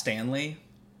Flat Stanley?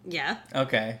 Yeah.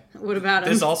 Okay. What about him?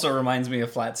 This also reminds me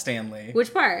of Flat Stanley.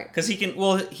 Which part? Because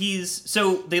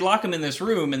so they lock him in this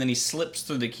room and then he slips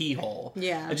through the keyhole.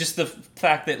 Yeah. Just the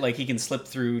fact that like he can slip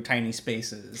through tiny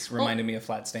spaces reminded me of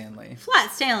Flat Stanley.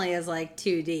 Flat Stanley is like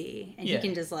 2D and he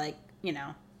can just like,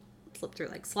 slip through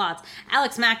like slots.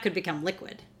 Alex Mack could become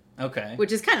liquid. Okay.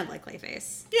 Which is kind of like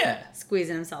Clayface. Yeah.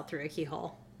 Squeezing himself through a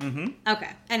keyhole. Mm-hmm. Okay.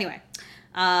 Anyway,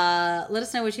 let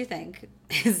us know what you think.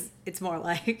 It's more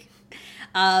like.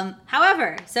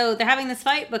 However, so they're having this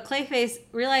fight, but Clayface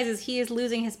realizes he is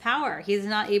losing his power. He's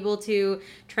not able to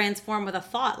transform with a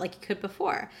thought like he could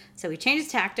before. So he changes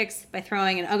tactics by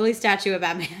throwing an ugly statue of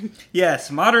Batman.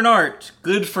 Yes, modern art,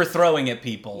 good for throwing at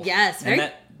people. Yes, very,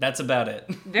 and that's about it.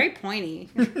 very pointy.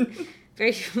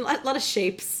 Very a lot of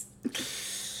shapes.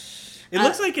 It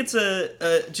looks like it's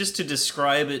just to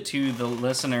describe it to the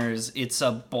listeners, it's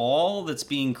a ball that's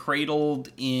being cradled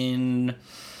in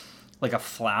like a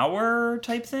flower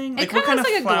type thing. Like what kind of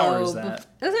like flower is that?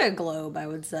 It looks like a globe, I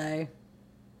would say.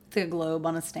 It's like a globe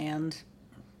on a stand.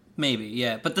 Maybe,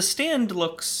 yeah. But the stand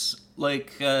looks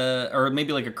like, or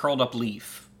maybe like a curled up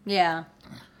leaf. Yeah.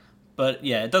 But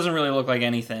yeah, it doesn't really look like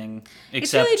anything.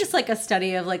 Except It's really just like a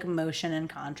study of like motion and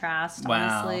contrast,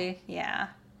 Wow. honestly. Yeah.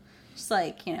 Just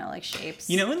like, like shapes.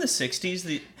 in the 60s,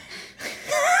 the...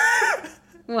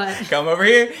 What? Come over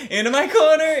here into my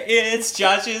corner. It's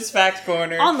Josh's Fact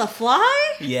Corner. On the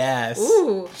fly? Yes.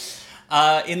 Ooh.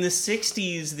 In the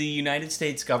 60s, the United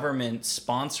States government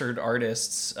sponsored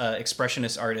artists,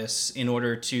 expressionist artists, in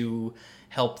order to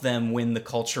help them win the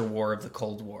culture war of the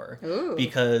Cold War. Ooh.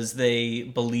 Because they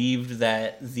believed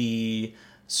that the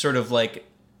sort of like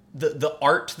the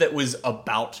art that was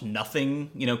about nothing,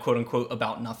 quote unquote,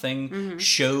 about nothing,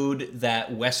 showed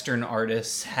that Western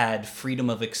artists had freedom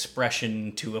of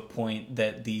expression to a point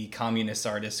that the communist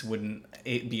artists wouldn't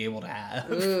be able to have.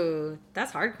 Ooh.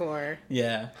 That's hardcore.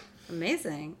 Yeah.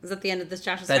 Amazing. Is that the end of this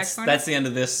Josh's Fact Corner? That's the end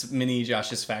of this mini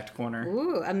Josh's Fact Corner.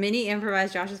 Ooh, a mini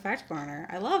improvised Josh's Fact Corner.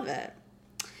 I love it.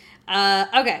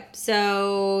 Okay,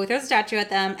 so he throws a statue at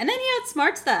them, and then he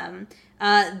outsmarts them.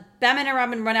 Batman and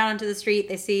Robin run out into the street.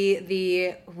 They see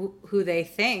who they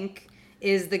think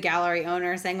is the gallery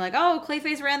owner saying like, "Oh,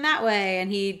 Clayface ran that way,"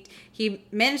 and he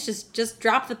managed to just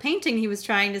drop the painting he was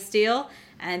trying to steal.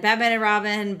 And Batman and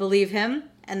Robin believe him,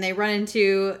 and they run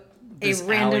into This a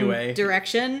random alleyway.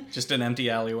 direction. Just an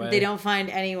empty alleyway. They don't find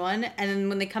anyone, and then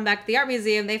when they come back to the art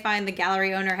museum, they find the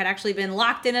gallery owner had actually been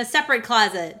locked in a separate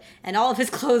closet, and all of his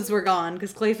clothes were gone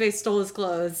because Clayface stole his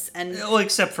clothes. And Well,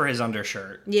 except for his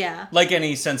undershirt. yeah, Like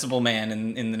any sensible man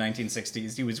in the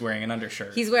 1960s, he was wearing an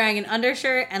undershirt. he's wearing an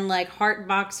undershirt and like heart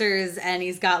boxers, and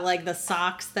he's got like the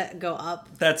socks that go up.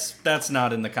 That's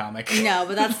not in the comic. No,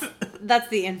 but that's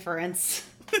the inference.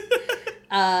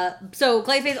 So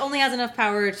Clayface only has enough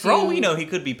power to. For all we know, he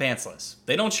could be pantsless.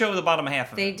 They don't show the bottom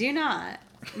half of They him. do not.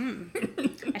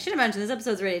 I should have mentioned this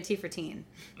episode's rated T for teen.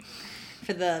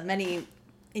 For the many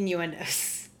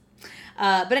innuendos.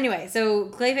 But anyway, so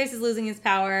Clayface is losing his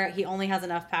power. He only has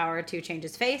enough power to change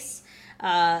his face.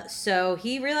 So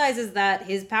he realizes that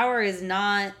his power is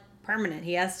not permanent.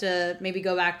 He has to maybe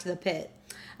go back to the pit.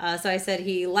 So I said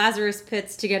he Lazarus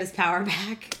pits to get his power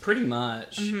back. Pretty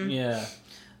much, yeah.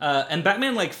 And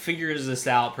Batman, figures this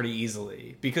out pretty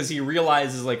easily because he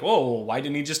realizes, whoa, why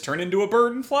didn't he just turn into a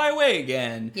bird and fly away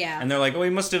again? Yeah. And they're like, oh, he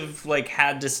must have,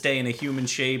 had to stay in a human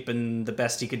shape, and the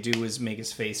best he could do was make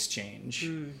his face change.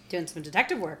 Doing some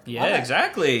detective work. Yeah, Love it.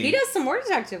 exactly. He does some more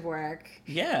detective work.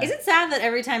 Yeah. Is it sad that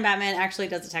every time Batman actually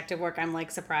does detective work, I'm,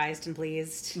 surprised and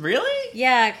pleased? Really?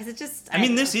 Yeah, because it just... I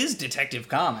mean, this is Detective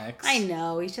Comics. I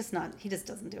know. He's just not... He just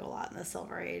doesn't do a lot in the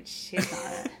Silver Age. He's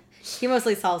not... He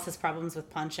mostly solves his problems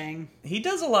with punching. He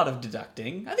does a lot of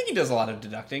deducting. I think he does a lot of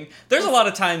deducting. There's a lot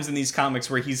of times in these comics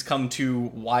where he's come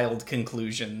to wild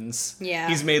conclusions. Yeah.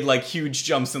 He's made, huge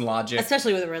jumps in logic.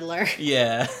 Especially with Riddler.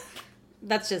 Yeah.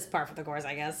 That's just par for the course,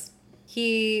 I guess.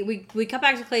 We cut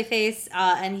back to Clayface,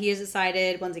 and he has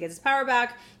decided once he gets his power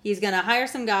back, he's going to hire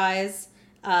some guys.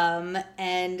 And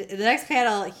the next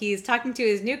panel, he's talking to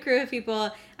his new crew of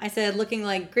people. I said, looking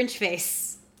like Grinch face.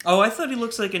 Oh, I thought he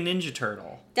looks like a Ninja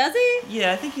Turtle. Does he?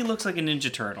 Yeah, I think he looks like a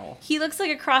Ninja Turtle. He looks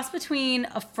like a cross between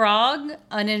a frog,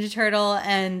 a Ninja Turtle,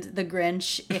 and the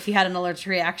Grinch if he had an allergic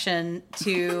reaction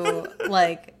to,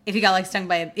 if he got, stung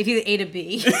by if he ate a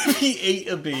bee. He ate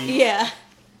a bee. Yeah.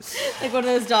 Like one of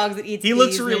those dogs that eats He bees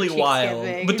looks and their really cheeks get wild.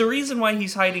 big. But the reason why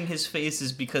he's hiding his face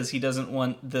is because he doesn't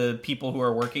want the people who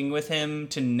are working with him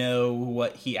to know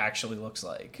what he actually looks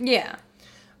like. Yeah.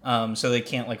 So they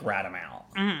can't, rat him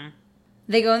out. Mm-hmm.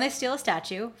 They go and they steal a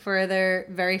statue for their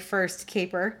very first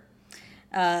caper.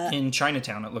 In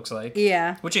Chinatown, it looks like.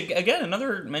 Yeah. Which, again,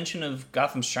 another mention of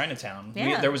Gotham's Chinatown.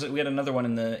 Yeah. We had another one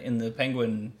in the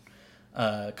Penguin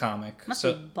comic. Must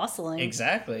be bustling.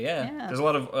 Exactly, yeah. Yeah. There's a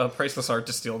lot of priceless art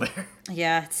to steal there.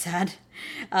 Yeah, it's sad.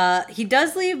 He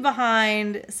does leave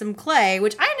behind some clay,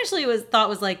 which I initially thought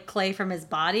was clay from his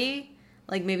body.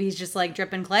 Maybe he's just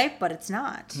dripping clay, but it's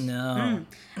not. No.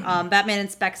 Batman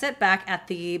inspects it back at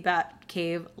the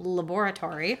Batcave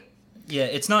laboratory. Yeah,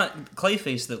 it's not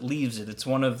Clayface that leaves it. It's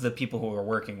one of the people who are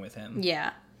working with him.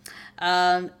 Yeah.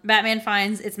 Batman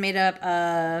finds it's made up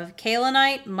of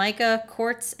kaolinite, mica,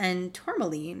 quartz, and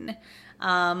tourmaline.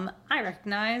 I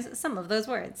recognize some of those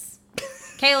words.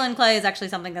 Kaolin clay is actually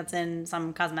something that's in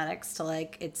some cosmetics to,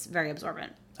 like, it's very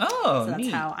absorbent. Oh, So that's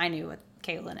neat. how I knew what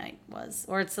kaolinite was,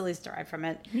 or it's at least derived from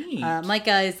it. Neat.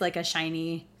 Mica is like a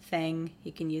shiny thing.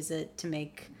 You can use it to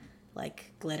make,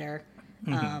 like, glitter.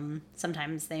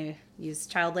 Sometimes they use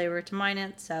child labor to mine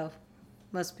it, so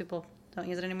most people don't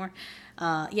use it anymore.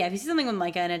 Yeah, if you see something with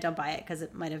mica in it, don't buy it because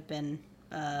it might have been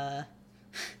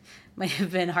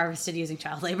harvested using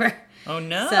child labor. Oh,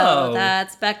 no. So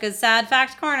that's Becca's sad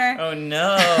fact corner. Oh,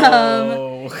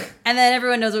 no. And then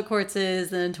everyone knows what quartz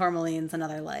is, and tourmaline's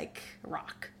another, like,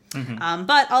 rock.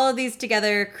 But all of these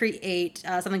together create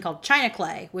something called China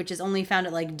clay, which is only found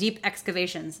at, like, deep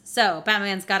excavations. So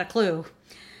Batman's got a clue.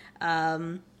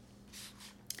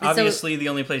 Obviously, the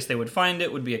only place they would find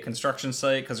it would be a construction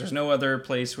site, because there's no other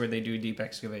place where they do deep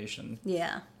excavation,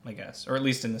 Yeah. I guess. Or at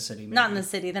least in the city, maybe. Not in the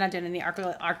city. They're not doing any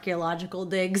archaeological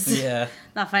digs. Yeah.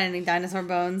 Not finding any dinosaur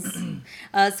bones.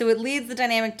 So it leads the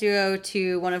dynamic duo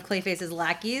to one of Clayface's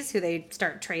lackeys, who they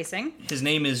start tracing. His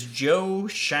name is Joe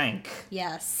Shank.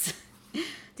 Yes. Do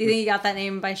you think he got that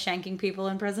name by shanking people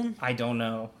in prison? I don't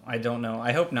know. I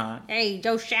hope not. Hey,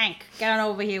 Joe Shank, get on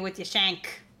over here with your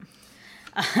shank.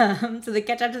 So they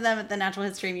catch up to them at the Natural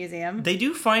History Museum. They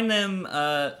do find them,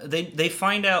 they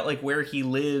find out, like, where he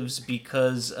lives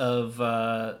because of,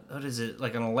 what is it,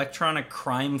 like an electronic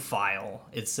crime file,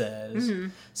 it says.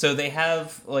 So they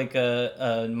have, like,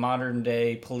 a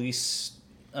modern-day police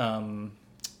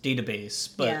database,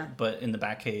 but in the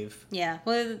Batcave. Yeah,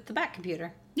 well, the Bat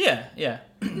computer. Yeah.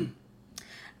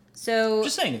 So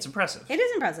Just saying, it's impressive. it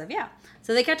is impressive, yeah.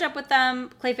 So they catch up with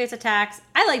them. Clayface attacks.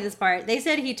 I like this part. They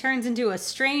said he turns into a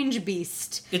strange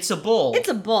beast. It's a bull. It's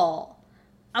a bull.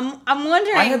 I'm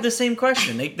wondering. I had the same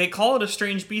question. They call it a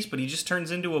strange beast, but he just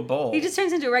turns into a bull. He just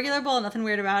turns into a regular bull. Nothing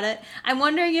weird about it. I'm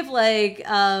wondering if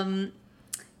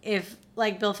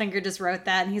Bill Finger just wrote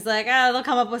that and he's like, they'll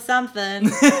come up with something.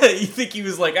 You think he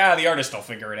was like, the artist will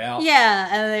figure it out. Yeah,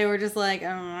 and they were just like, all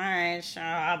right, sure,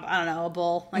 I don't know, a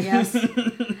bull, I guess.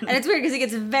 And it's weird because he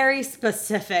gets very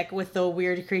specific with the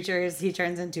weird creatures he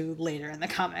turns into later in the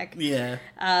comic. Yeah.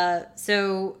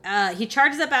 So he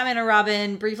charges at Batman and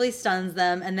Robin, briefly stuns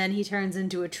them, and then he turns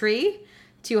into a tree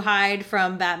to hide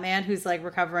from Batman, who's, like,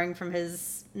 recovering from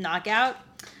his knockout.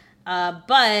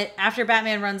 But after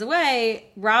Batman runs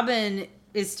away, Robin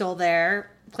is still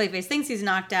there. Clayface thinks he's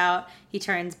knocked out. He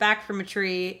turns back from a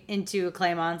tree into a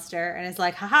clay monster and is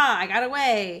like, haha, I got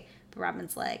away. But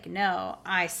Robin's like, no,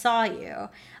 I saw you.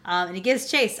 And he gives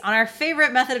chase on our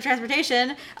favorite method of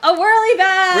transportation, a whirly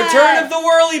bat! Return of the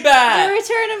Whirly Bat! The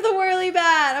return of the whirly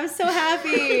bat! I'm so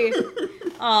happy.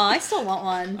 Aw, I still want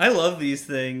one. I love these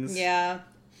things. Yeah,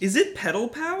 Is it pedal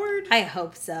powered? I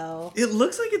hope so. It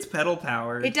looks like it's pedal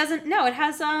powered. It doesn't, no, it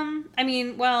has,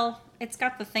 it's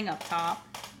got the thing up top.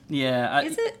 Yeah.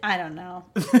 Is it? I don't know.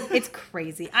 It's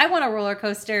crazy. I want a roller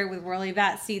coaster with whirly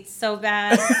bat seats so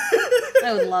bad.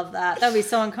 I would love that. That would be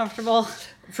so uncomfortable.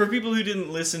 For people who didn't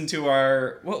listen to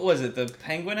our, what was it, the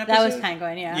Penguin episode? That was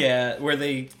Penguin, yeah. Yeah, where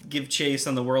they give chase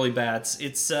on the whirly bats.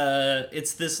 It's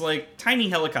this, like, tiny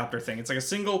helicopter thing. It's like a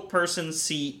single person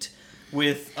seat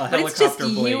with a But helicopter it's just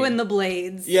blade. you and the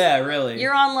blades. Yeah, really.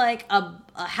 You're on, like, a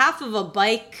half of a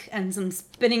bike and some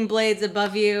spinning blades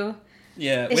above you.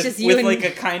 Yeah, It's with, just you with and- like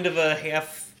a kind of a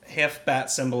half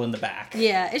bat symbol in the back.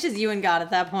 Yeah, it's just you and God at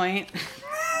that point.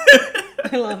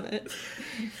 I love it.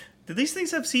 Did these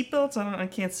things have seatbelts? I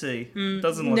can't see.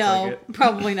 Doesn't look No, like it.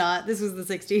 probably not. This was the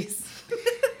 60s.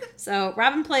 So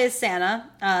Robin plays Santa,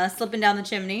 slipping down the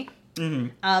chimney.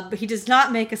 Mm-hmm. But he does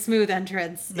not make a smooth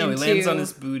entrance No, he into lands on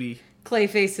his booty.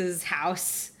 Clayface's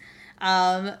house.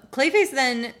 Clayface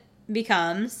then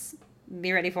becomes,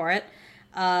 be ready for it,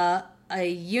 a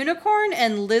unicorn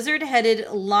and lizard-headed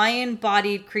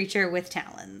lion-bodied creature with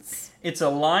talons. It's a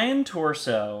lion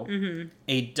torso,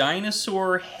 a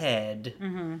dinosaur head,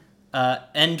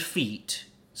 and feet.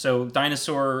 So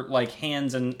dinosaur, like,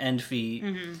 hands and feet.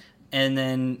 And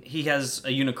then he has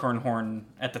a unicorn horn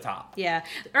at the top. Yeah.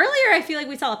 Earlier, I feel like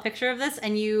we saw a picture of this,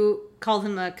 and you called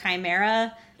him a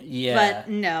chimera. Yeah. But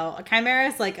no, a chimera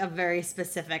is, like, a very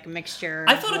specific mixture.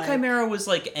 I thought of, a chimera was,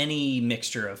 like, any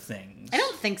mixture of things. I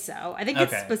don't think so. I think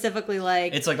Okay. it's specifically,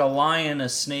 like... It's like a lion, a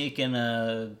snake, and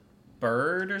a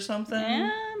bird or something?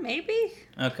 Yeah, maybe.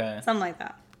 Okay. Something like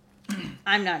that.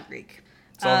 I'm not Greek.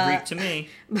 It's all Greek to me.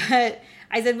 But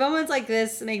I said moments like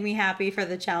this make me happy for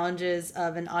the challenges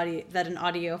of an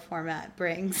audio format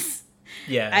brings.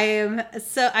 Yeah.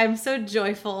 I'm so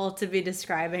joyful to be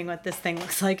describing what this thing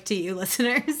looks like to you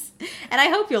listeners. And I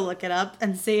hope you'll look it up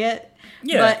and see it.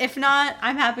 Yeah. But if not,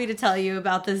 I'm happy to tell you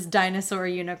about this dinosaur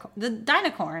unicorn. The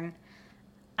dinocorn.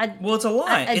 Well, it's a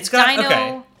lion. A It's got dino,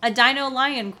 okay. A dino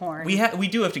lion corn. We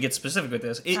do have to get specific with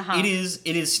this. It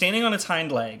is standing on its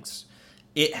hind legs.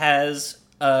 It has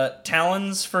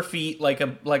talons for feet like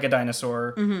a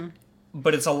dinosaur. Mm-hmm.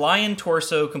 But it's a lion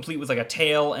torso complete with like a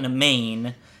tail and a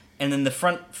mane, and then the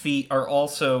front feet are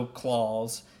also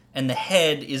claws, and the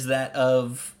head is that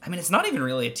of, I mean, it's not even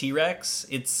really a T-Rex.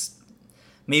 It's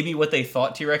maybe what they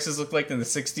thought T-Rexes looked like in the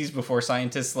 60s before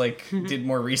scientists did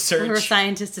more research. Before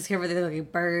scientists discovered they look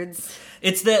like birds.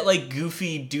 It's that like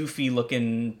goofy, doofy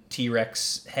looking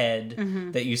T-Rex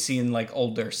head that you see in like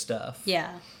older stuff. Yeah.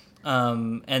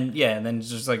 And then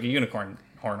just like a unicorn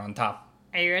horn on top.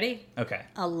 Are you ready? Okay.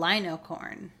 A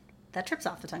linocorn. That trips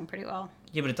off the tongue pretty well.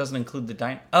 Yeah, but it doesn't include the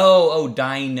dino. Oh,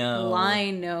 dino.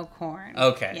 Linocorn.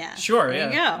 Okay. Yeah. Sure. There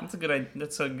Yeah. you go.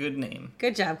 That's a good name.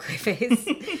 Good job,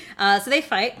 Clayface. So they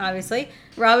fight, obviously.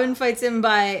 Robin fights him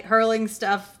by hurling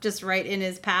stuff just right in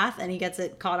his path, and he gets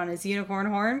it caught on his unicorn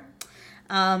horn.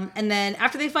 And then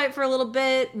after they fight for a little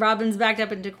bit, Robin's backed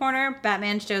up into a corner.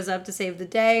 Batman shows up to save the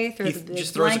day. He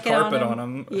just throws a carpet on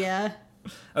him. Yeah.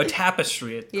 A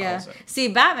tapestry, it calls it. See,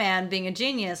 Batman, being a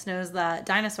genius, knows that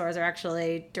dinosaurs are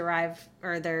actually derived,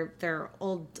 or they're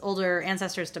older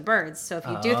ancestors to birds. So if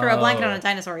you do throw a blanket on a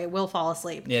dinosaur, it will fall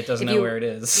asleep. Yeah, it doesn't know where it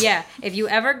is. Yeah, if you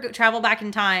ever travel back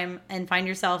in time and find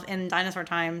yourself in dinosaur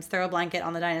times, throw a blanket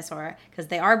on the dinosaur, because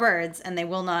they are birds and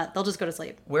they'll just go to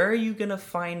sleep. Where are you going to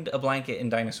find a blanket in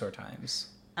dinosaur times?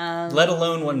 Let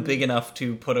alone one big enough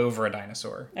to put over a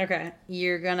dinosaur. Okay,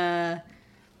 you're gonna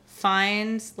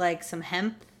find like some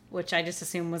hemp, which I just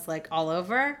assume was like all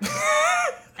over,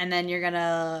 and then you're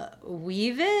gonna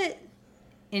weave it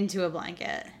into a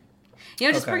blanket.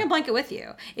 Just bring a blanket with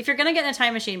you. If you're gonna get in a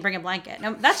time machine, bring a blanket.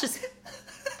 No, that's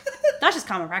just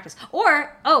common practice.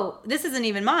 Or this isn't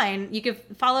even mine. You could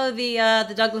follow the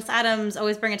Douglas Adams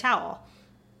always bring a towel.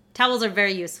 Towels are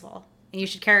very useful, and you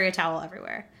should carry a towel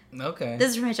everywhere. Okay.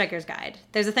 This is from Hitchhiker's Guide.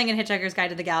 There's a thing in Hitchhiker's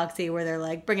Guide to the Galaxy where they're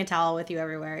like, bring a towel with you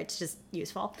everywhere. It's just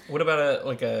useful. What about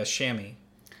a chamois?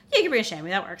 Yeah, you can bring a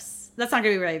chamois. That works. That's not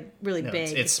going to be really, really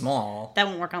big. It's small. That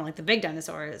won't work on like the big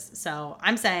dinosaurs. So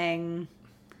I'm saying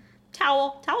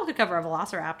towel. Towel could cover a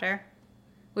velociraptor,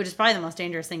 which is probably the most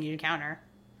dangerous thing you'd encounter.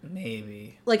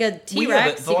 Maybe. Like a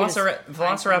T-Rex.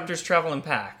 Velociraptors travel in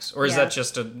packs. Or is that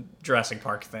just a Jurassic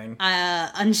Park thing?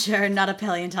 Unsure. Not a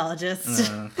paleontologist.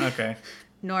 Okay.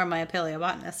 Nor am I a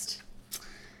paleobotanist.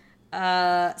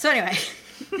 So anyway,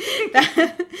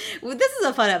 this is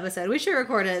a fun episode. We should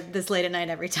record it this late at night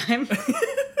every time.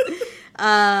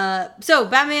 So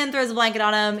Batman throws a blanket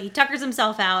on him. He tuckers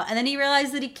himself out, and then he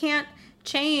realizes that he can't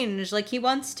change like he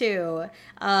wants to.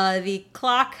 The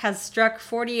clock has struck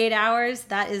 48 hours.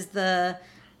 That is the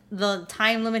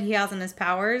time limit he has on his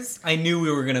powers. I knew we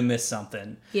were going to miss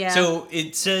something. Yeah. So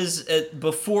it says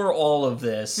before all of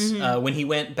this, when he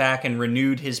went back and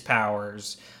renewed his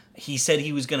powers, he said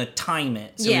he was going to time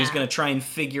it. So he was going to try and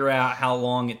figure out how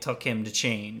long it took him to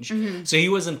change. Mm-hmm. So he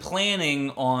wasn't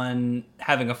planning on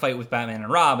having a fight with Batman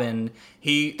and Robin.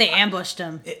 They ambushed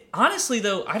him. Honestly,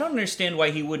 though, I don't understand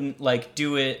why he wouldn't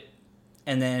do it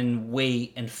and then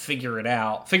wait and figure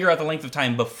out the length of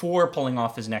time before pulling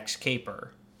off his next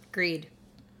caper. Greed.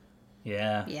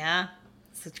 Yeah. Yeah.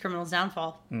 It's a criminal's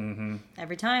downfall. Mm-hmm.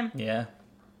 Every time. Yeah.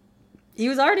 He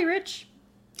was already rich.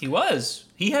 He was.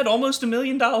 He had almost $1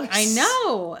 million. I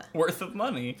know. Worth of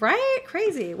money. Right?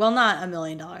 Crazy. Well, not $1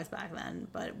 million back then,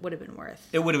 but it would have been worth.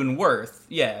 It would have been worth.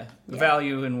 Yeah.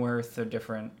 Value and worth are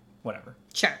different. Whatever.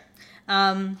 Sure.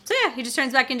 He just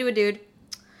turns back into a dude.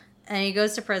 And he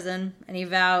goes to prison. And he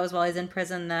vows while he's in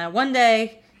prison that one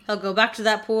day he'll go back to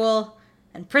that pool.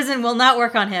 And prison will not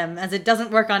work on him, as it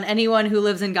doesn't work on anyone who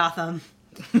lives in Gotham.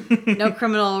 No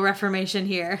criminal reformation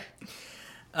here.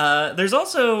 There's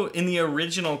also, in the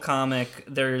original comic,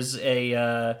 there's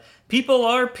a people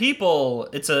are people.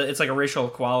 It's like a racial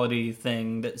equality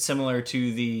thing that's similar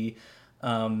to the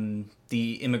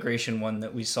immigration one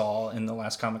that we saw in the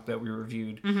last comic that we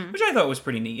reviewed, which I thought was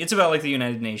pretty neat. It's about the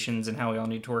United Nations and how we all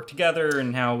need to work together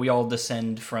and how we all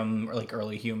descend from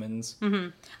early humans. Mm-hmm.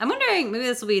 I'm wondering, maybe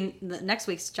this will be next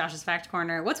week's Josh's Fact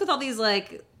Corner. What's with all these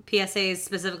PSAs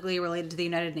specifically related to the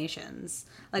United Nations?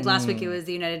 Last week it was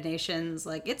the United Nations,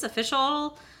 it's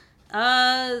official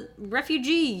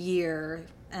refugee year.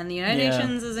 And the United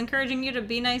Nations is encouraging you to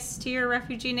be nice to your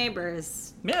refugee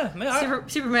neighbors. Yeah.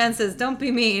 Superman says, don't be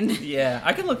mean. Yeah,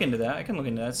 I can look into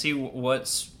that. See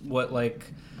what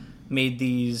made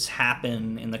these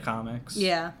happen in the comics.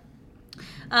 Yeah.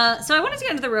 So I wanted to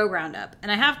get into the Rogue Roundup,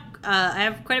 and I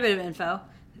have quite a bit of info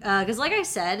because, like I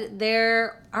said,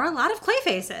 there are a lot of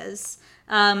Clayfaces.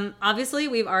 Obviously,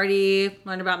 we've already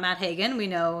learned about Matt Hagen. We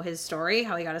know his story,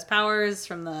 how he got his powers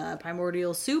from the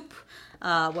primordial soup,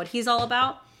 what he's all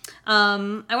about.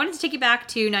 I wanted to take you back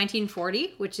to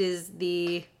 1940, which is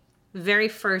the very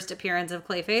first appearance of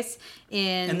Clayface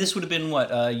And this would have been, what,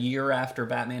 a year after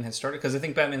Batman had started? Because I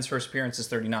think Batman's first appearance is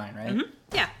 39, right? Mm-hmm.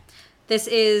 Yeah. This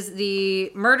is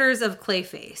the Murders of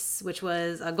Clayface, which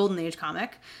was a Golden Age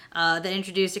comic that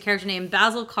introduced a character named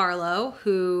Basil Karlo,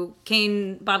 who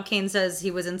Bob Kane says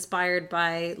he was inspired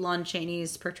by Lon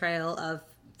Chaney's portrayal of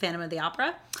Phantom of the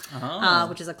Opera,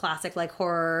 which is a classic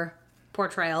horror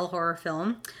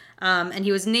film. And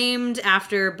he was named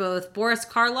after both Boris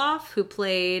Karloff, who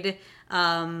played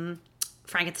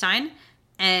Frankenstein,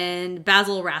 and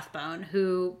Basil Rathbone,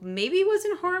 who maybe was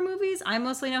in horror movies. I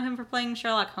mostly know him for playing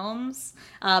Sherlock Holmes,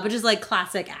 but just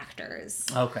classic actors.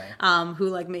 Okay.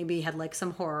 Who maybe had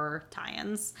some horror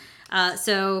tie-ins.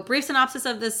 So brief synopsis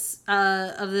of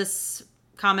this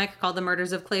comic called The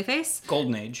Murders of Clayface.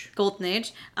 Golden Age.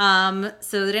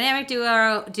 So the dynamic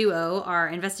duo are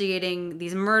investigating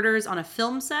these murders on a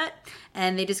film set,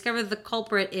 and they discover that the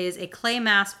culprit is a clay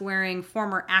mask wearing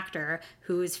former actor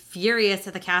who is furious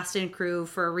at the cast and crew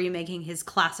for remaking his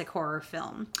classic horror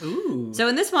film. Ooh. So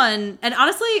in this one, and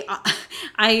honestly,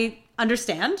 I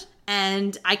understand,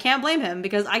 and I can't blame him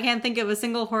because I can't think of a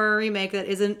single horror remake that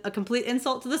isn't a complete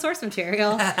insult to the source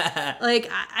material.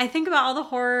 I think about all the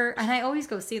horror, and I always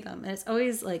go see them, and it's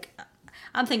always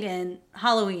I'm thinking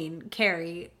Halloween,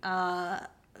 Carrie,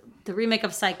 the remake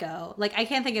of Psycho. I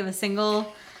can't think of a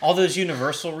single. All those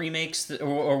Universal remakes, the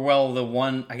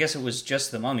one, I guess it was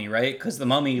just The Mummy, right? Because The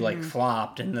Mummy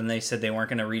flopped, and then they said they weren't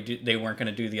going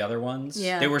to do the other ones.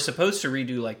 Yeah. They were supposed to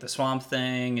redo The Swamp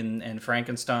Thing and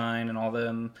Frankenstein and all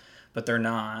them, but they're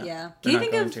not. Yeah. Can you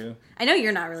think of? I know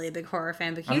you're not really a big horror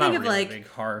fan, but can you I'm think not of really a big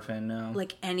horror fan, no.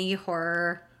 Any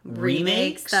horror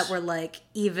remakes that were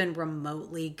even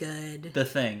remotely good? The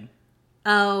Thing.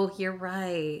 Oh, you're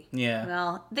right.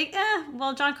 Yeah.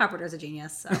 Well, John Carpenter's a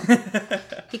genius, so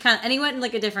he went in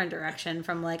a different direction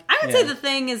from I would say The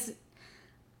Thing is.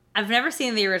 I've never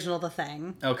seen the original The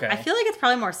Thing. Okay. I feel it's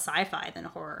probably more sci-fi than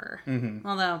horror. Mm-hmm.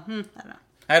 Although, I don't know.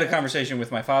 I had a conversation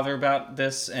with my father about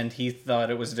this, and he thought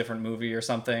it was a different movie or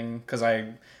something, because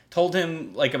I told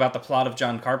him, about the plot of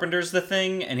John Carpenter's The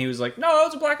Thing, and he was like, no,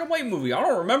 it's a black and white movie. I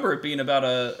don't remember it being about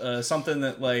a something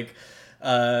that,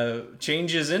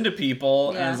 changes into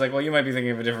people. Yeah. And I was like, well, you might be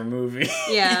thinking of a different movie.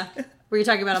 Yeah. Were you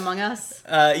talking about Among Us?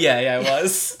 Yeah, I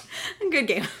was. Good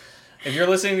game. If you're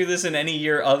listening to this in any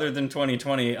year other than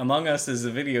 2020, Among Us is a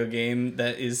video game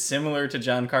that is similar to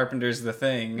John Carpenter's The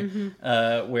Thing,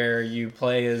 where you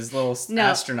play as little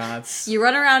astronauts. You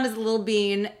run around as a little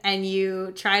bean, and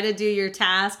you try to do your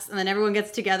tasks, and then everyone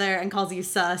gets together and calls you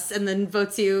sus, and then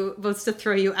votes to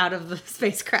throw you out of the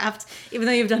spacecraft, even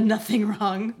though you've done nothing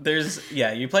wrong.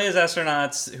 You play as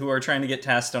astronauts who are trying to get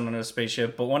tasks done on a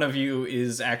spaceship, but one of you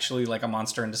is actually a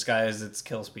monster in disguise that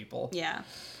kills people. Yeah.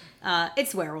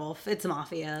 It's werewolf. It's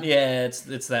mafia. Yeah, it's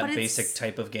that basic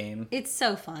type of game. It's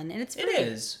so fun, and it's free. It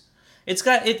is.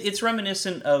 It's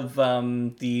reminiscent of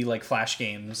the Flash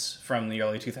games from the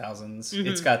early 2000s. Mm-hmm.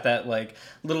 It's got that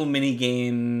little mini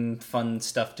game, fun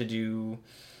stuff to do.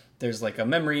 There's a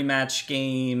memory match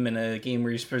game and a game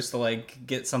where you're supposed to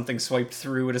get something swiped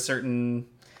through at a certain.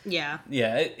 Yeah.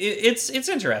 Yeah, it's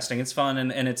interesting. It's fun,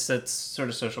 and it's that sort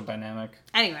of social dynamic.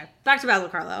 Anyway, back to Basil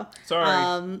Karlo.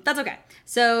 Sorry. That's okay.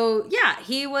 So, yeah,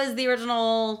 he was the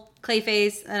original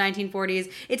Clayface in the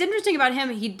 1940s. It's interesting about him,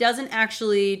 he doesn't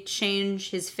actually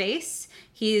change his face.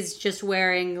 He's just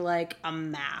wearing, a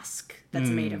mask that's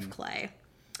made of clay.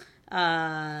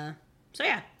 So,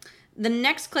 yeah. The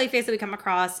next Clayface that we come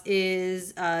across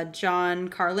is John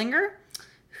Carlinger,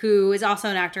 who is also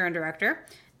an actor and director.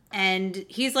 And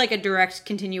he's a direct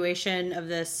continuation of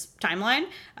this timeline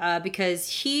because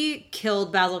he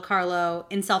killed Basil Karlo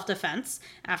in self-defense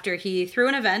after he threw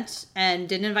an event and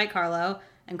didn't invite Karlo,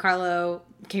 and Karlo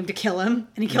came to kill him,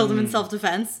 and he killed him in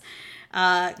self-defense.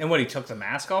 And he took the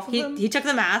mask off of him? He took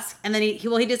the mask, and then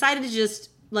he decided to just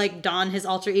don his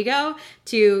alter ego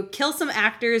to kill some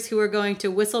actors who were going to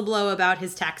whistleblow about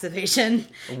his tax evasion.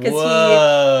 Because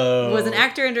he was an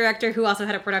actor and director who also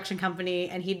had a production company,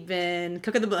 and he'd been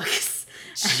cook of the books.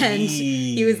 And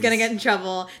he was going to get in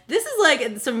trouble. This is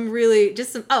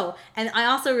and I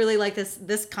also really like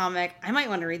this comic. I might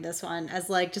want to read this one as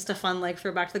just a fun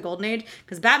throwback to the Golden Age,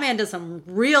 because Batman does some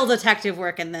real detective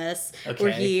work in this,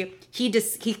 where he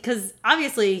because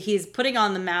obviously he's putting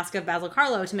on the mask of Basil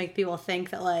Karlo to make people think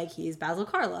that that like he's Basil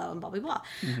Karlo and blah blah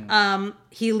blah.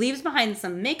 He leaves behind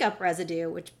some makeup residue,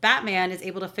 which Batman is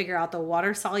able to figure out the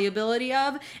water solubility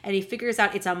of, and he figures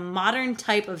out it's a modern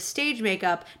type of stage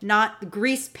makeup, not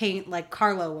grease paint like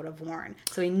Karlo would have worn.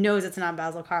 So he knows it's not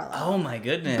Basil Karlo. Oh my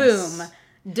goodness! Boom.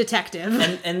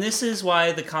 Detective. And this is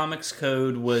why the Comics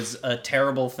Code was a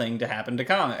terrible thing to happen to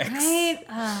comics. Right?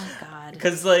 Oh, God.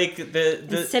 Because, like, the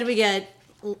Instead we get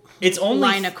it's only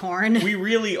line of corn. We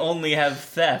really only have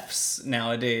thefts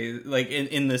nowadays. Like,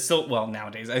 in the... Well,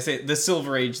 nowadays. I say the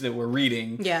Silver Age that we're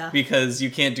reading. Yeah. Because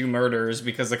you can't do murders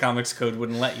because the Comics Code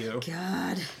wouldn't let you.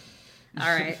 God. All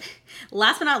right.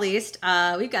 Last but not least,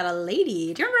 we've got a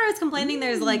lady. Do you remember I was complaining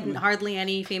there's like hardly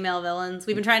any female villains?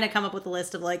 We've been trying to come up with a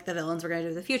list of like the villains we're going to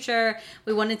do in the future.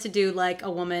 We wanted to do like a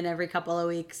woman every couple of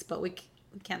weeks, but we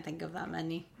can't think of that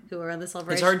many who are on the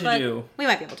Silver Age. It's hard to do. We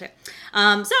might be able to.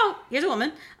 So here's a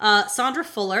woman, Sandra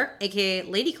Fuller, aka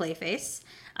Lady Clayface.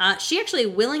 She actually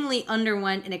willingly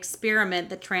underwent an experiment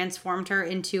that transformed her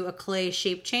into a clay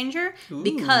shape changer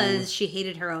because she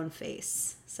hated her own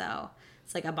face. So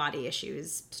it's like a body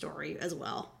issues story as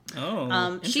well.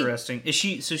 Oh, interesting. Is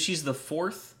she? So she's the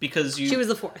fourth because you. She was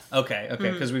the fourth. Okay,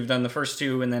 because we've done the first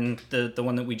two, and then the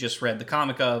one that we just read the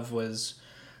comic of was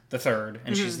the third,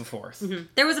 and she's the fourth.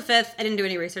 There was a fifth. I didn't do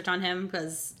any research on him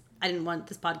because I didn't want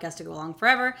this podcast to go along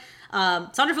forever.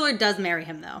 Sandra Fuller does marry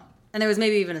him though, and there was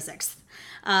maybe even a sixth.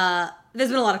 There's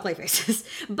been a lot of Clayfaces.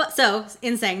 But so,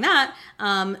 in saying that,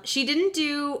 she didn't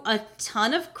do a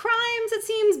ton of crimes, it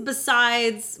seems,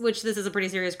 besides, which this is a pretty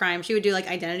serious crime. She would do, like,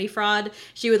 identity fraud.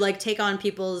 She would, like, take on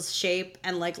people's shape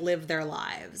and, like, live their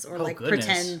lives or,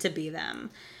 pretend to be them.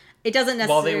 It doesn't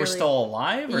necessarily... While they were still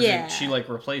alive? Or did she, like,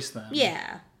 replace them?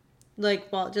 Yeah. Like,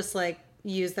 well, just, like...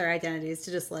 use their identities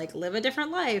to just like live a different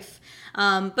life.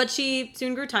 But she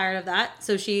soon grew tired of that.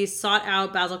 So she sought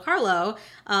out Basil Karlo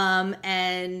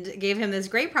and gave him this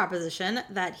great proposition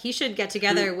that he should get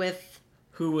together with...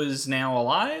 Who was now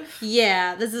alive?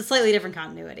 Yeah, this is a slightly different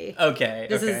continuity. Okay,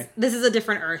 This is a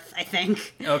different Earth, I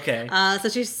think. Okay. So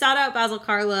she sought out Basil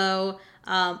Karlo.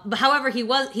 But however,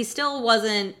 he still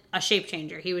wasn't a shape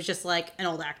changer. He was just like an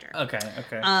old actor. Okay.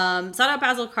 Sought out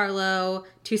Basil Karlo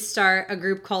to start a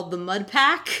group called the Mud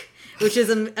Pack, which is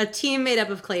a team made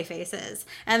up of Clayfaces.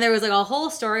 And there was like a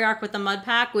whole story arc with the Mud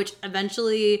Pack, which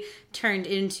eventually turned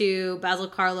into Basil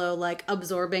Karlo like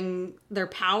absorbing their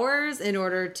powers in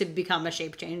order to become a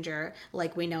shape changer,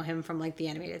 like we know him from like the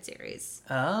animated series.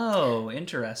 Oh,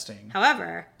 interesting.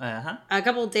 However, a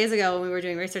couple of days ago when we were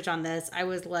doing research on this, I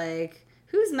was like,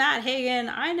 who's Matt Hagen?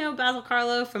 I know Basil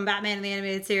Karlo from Batman in the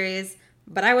animated series,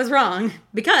 but I was wrong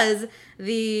because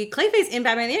the Clayface in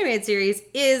Batman the animated series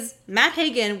is Matt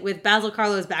Hagen with Basil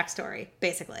Karlo's backstory,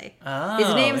 basically. Oh,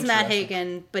 his name's Matt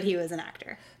Hagen, but he was an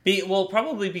actor. Well,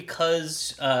 probably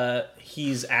because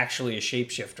he's actually a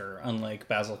shapeshifter, unlike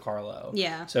Basil Karlo.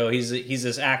 Yeah. So he's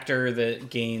this actor that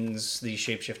gains these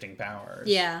shapeshifting powers.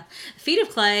 Yeah. Feet of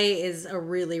Clay is a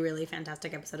really, really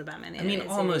fantastic episode of Batman the Animated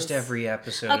Series. Almost every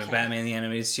episode of Batman the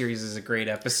Animated Series is a great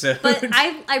episode. But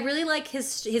I really like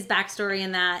his backstory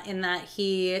in that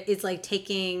he is like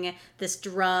taking this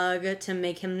drug to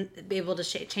make him be able to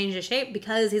change his shape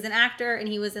because he's an actor and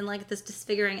he was in like this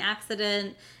disfiguring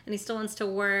accident and he still wants to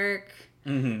work.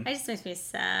 It just makes me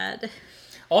sad.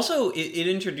 Also, it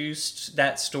introduced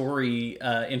that story,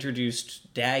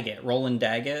 introduced Daggett, Roland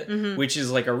Daggett, which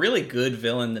is like a really good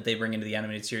villain that they bring into the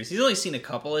animated series. He's only seen a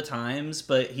couple of times,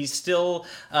 but he's still,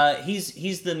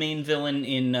 he's the main villain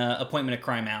in Appointment at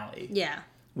Crime Alley. Yeah.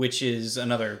 Which is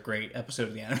another great episode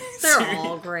of the animated series. They're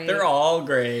all great. They're all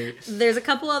great. There's a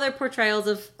couple other portrayals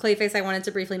of Clayface I wanted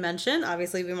to briefly mention.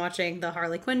 Obviously, we've been watching the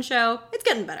Harley Quinn show. It's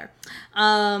getting better.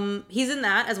 He's in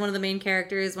that as one of the main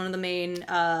characters, one of the main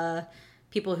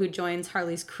people who joins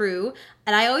Harley's crew.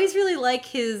 And I always really like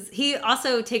he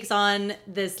also takes on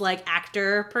this like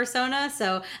actor persona.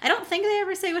 So I don't think they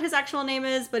ever say what his actual name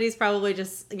is, but he's probably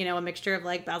just, a mixture of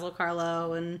like Basil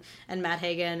Karlo and Matt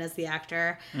Hagen as the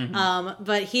actor.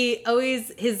 But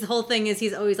his whole thing is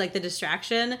he's always like the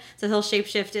distraction. So he'll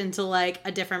shapeshift into like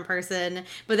a different person,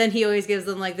 but then he always gives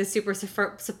them like this super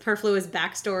superfluous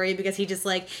backstory because he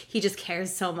just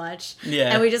cares so much.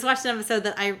 Yeah. And we just watched an episode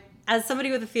that as somebody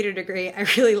with a theater degree, I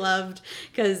really loved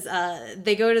because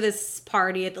they go to this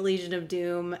party at the Legion of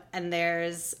Doom and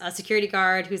there's a security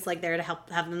guard who's like there to help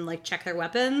have them like check their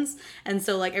weapons. And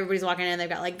so like everybody's walking in, they've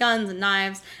got like guns and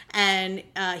knives. And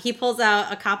he pulls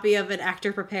out a copy of An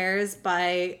Actor Prepares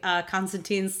by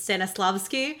Konstantin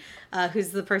Stanislavski,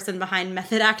 who's the person behind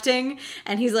method acting.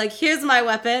 And he's like, here's my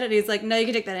weapon. And he's like, no, you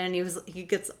can take that in. And he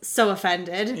gets so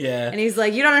offended. Yeah. And he's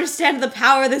like, you don't understand the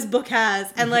power this book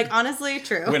has. And like, honestly,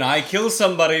 true. When I kill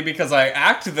somebody because I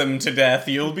act them to death,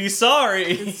 you'll be sorry.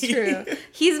 It's true.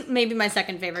 He's maybe my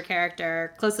second favorite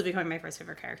character, close to becoming my first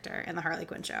favorite character in the Harley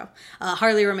Quinn show.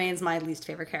 Harley remains my least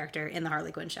favorite character in the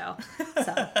Harley Quinn show.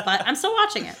 So, but I'm still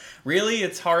watching it. Really?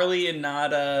 It's Harley and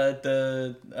not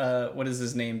what is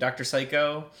his name? Dr.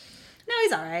 Psycho? No,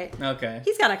 he's all right. Okay.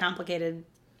 He's got a complicated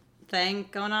thing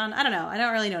going on. I don't know. I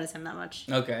don't really notice him that much.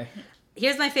 Okay.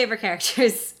 Here's my favorite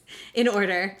characters in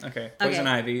order. Okay. Poison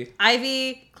Ivy.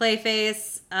 Ivy,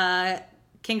 Clayface,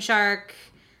 King Shark,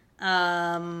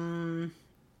 Kite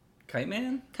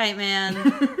Man?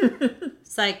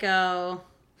 Psycho,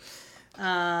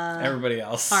 everybody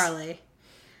else. Harley.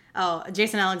 Oh,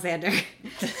 Jason Alexander.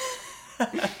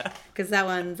 Because that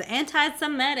one's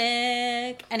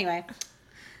anti-Semitic. Anyway.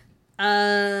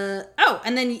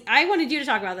 And then I wanted you to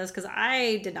talk about this because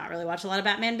I did not really watch a lot of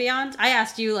Batman Beyond. I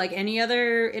asked you, like, any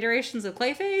other iterations of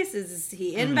Clayface? Is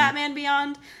he in Batman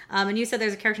Beyond? And you said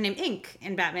there's a character named Ink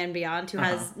in Batman Beyond who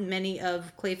has many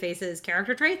of Clayface's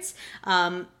character traits.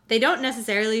 They don't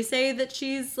necessarily say that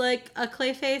she's, like, a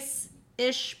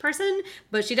Clayface-ish person,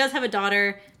 but she does have a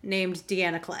daughter named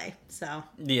Deanna Clay. So,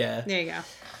 yeah. There you go.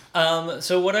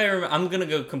 So what I'm going to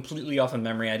go completely off of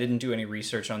memory. I didn't do any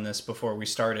research on this before we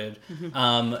started.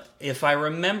 If I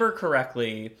remember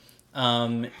correctly,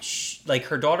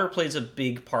 her daughter plays a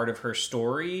big part of her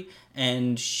story,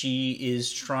 and she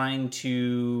is trying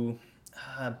to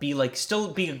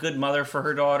still be a good mother for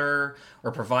her daughter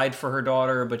or provide for her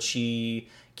daughter, but she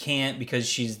can't because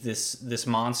she's this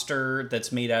monster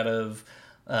that's made out of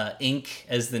ink,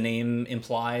 as the name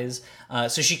implies.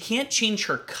 So she can't change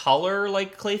her color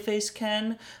like Clayface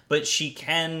can, but she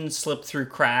can slip through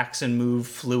cracks and move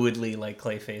fluidly like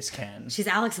Clayface can. She's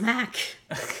Alex Mack.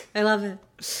 I love it.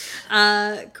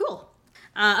 Cool.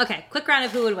 Okay, quick round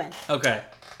of who would win. Okay.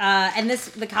 And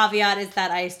the caveat is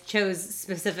that I chose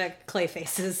specific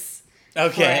Clayfaces.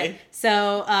 Okay.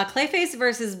 So Clayface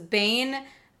versus Bane,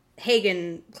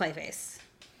 Hagen Clayface.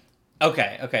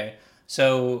 Okay.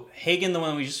 So Hagen, the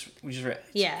one we just read.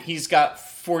 Yeah. He's got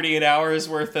 48 hours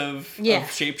worth of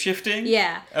shape-shifting?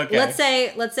 Yeah. Okay. Let's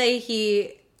say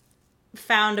he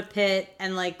found a pit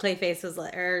and like Clayface was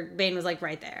like, or Bane was like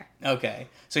right there. Okay.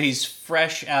 So he's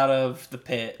fresh out of the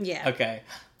pit. Yeah. Okay.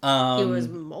 He was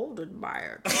molded by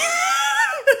it.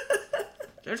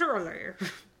 Literally.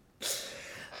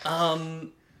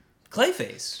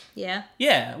 Clayface. Yeah.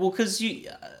 Yeah. Well, because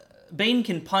Bane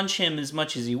can punch him as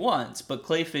much as he wants, but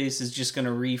Clayface is just going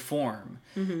to reform.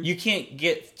 Mm-hmm. You can't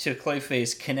get to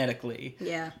Clayface kinetically.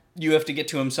 Yeah. You have to get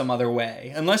to him some other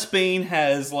way. Unless Bane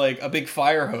has, like, a big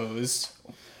fire hose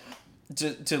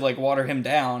to like, water him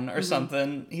down or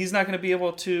something, he's not going to be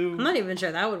able to... I'm not even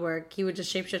sure that would work. He would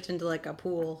just shapeshift into, like, a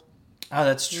pool. Oh,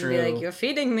 that's true. And be like, you're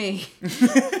feeding me.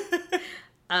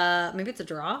 Maybe it's a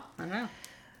draw? I don't know.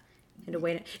 Had to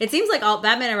wait. It seems like all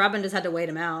Batman and Robin just had to wait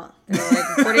him out. They were like,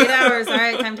 48 hours. All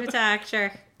right, time to attack.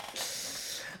 Sure.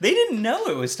 They didn't know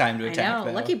it was time to attack. I know.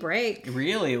 Though. Lucky break.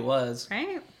 Really, it was.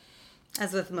 Right.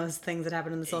 As with most things that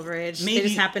happen in the Silver Age, Maybe, they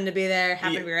just happened to be there,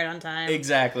 happened to be right on time.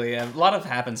 Exactly. A lot of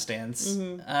happenstance.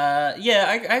 Mm-hmm.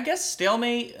 I guess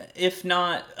stalemate. If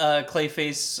not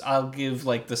Clayface, I'll give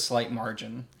like the slight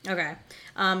margin. Okay.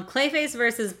 Clayface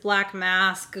versus Black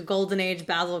Mask, Golden Age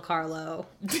Basil Karlo.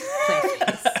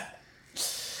 Clayface.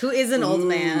 Who is an old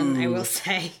man, I will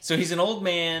say. So he's an old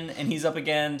man, and he's up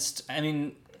against. I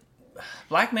mean,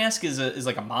 Black Mask is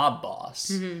like a mob boss.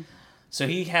 Mm-hmm. So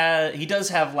he does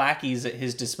have lackeys at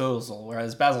his disposal,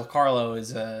 whereas Basil Karlo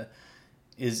is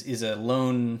a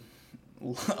lone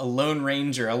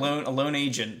ranger, a lone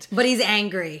agent. But he's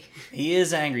angry. He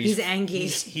is angry. He's angry.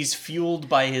 He's fueled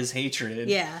by his hatred.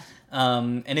 Yeah.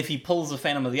 And if he pulls the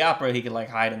Phantom of the Opera, he could like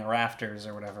hide in the rafters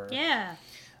or whatever. Yeah.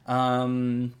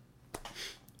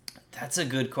 That's a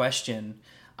good question.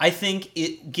 I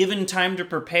think given time to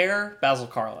prepare, Basil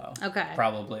Karlo. Okay.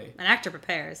 Probably. An actor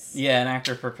prepares. Yeah, an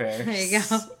actor prepares. There you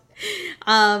go.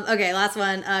 Okay, last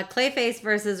one. Clayface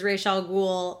versus Ra's al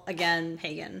Ghul. Again,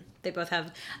 Hagen. They both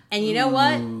have... And you know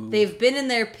what? They've been in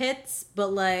their pits,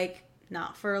 but, like,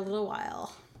 not for a little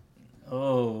while.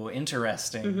 Oh,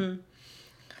 interesting. Mm-hmm.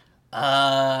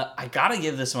 I gotta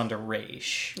give this one to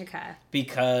Ra's. Okay.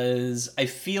 Because I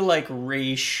feel like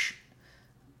Ra's...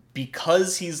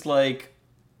 Because he's, like...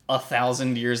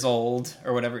 1,000 years old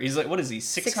or whatever. He's like, what is he?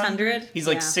 600? He's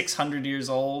like 600 years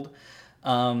old.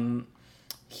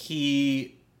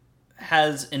 He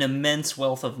has an immense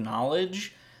wealth of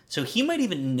knowledge. So he might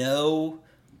even know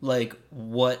like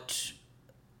what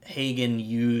Hagen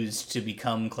used to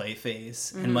become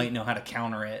Clayface and might know how to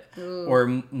counter it. Ooh.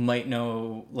 Or might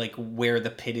know like where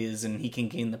the pit is and he can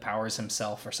gain the powers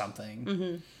himself or something.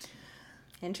 Mm-hmm.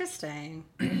 Interesting.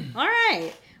 All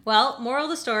right. Well, moral of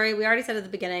the story, we already said at the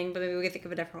beginning, but maybe we can think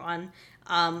of a different one.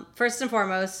 First and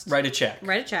foremost, Write a check.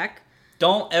 Write a check.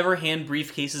 Don't ever hand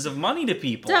briefcases of money to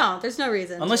people. Don't. There's no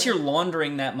reason. Unless you're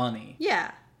laundering that money.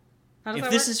 Yeah. How does If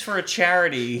that this work? is for a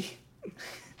charity,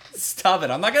 stop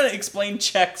it. I'm not going to explain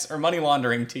checks or money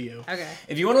laundering to you. Okay.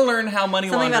 If you want to learn how money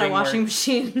Something about a laundering washing works,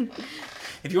 machine.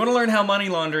 if you want to learn how money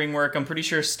laundering work, I'm pretty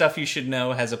sure Stuff You Should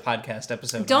Know has a podcast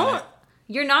episode on Don't. it.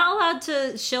 You're not allowed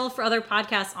to shill for other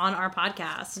podcasts on our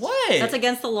podcast. What? That's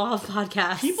against the law of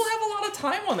podcasts. People have a lot of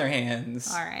time on their hands.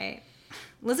 All right.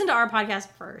 Listen to our podcast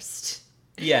first.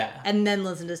 Yeah. And then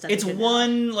listen to Stuff You It's Should Know.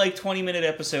 one, 20-minute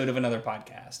episode of another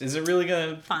podcast. Is it really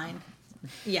going to... Fine.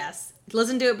 Yes.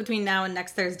 Listen to it between now and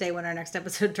next Thursday when our next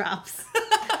episode drops.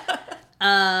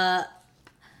 Moral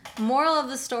of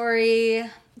the story,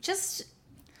 just,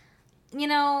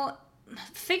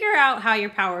 figure out how your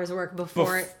powers work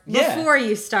before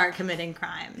you start committing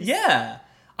crimes. Yeah.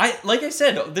 Like I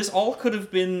said, this all could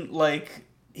have been,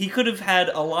 he could have had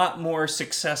a lot more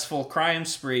successful crime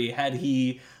spree had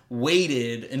he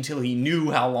waited until he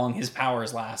knew how long his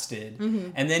powers lasted.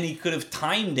 Mm-hmm. And then he could have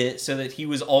timed it so that he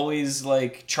was always,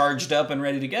 charged up and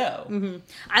ready to go. Mm-hmm.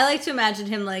 I like to imagine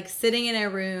him, sitting in a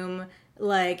room,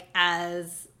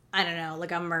 as... I don't know,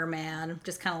 like a merman,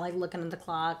 just kind of looking at the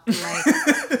clock, and,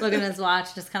 looking at his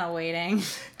watch, just kind of waiting.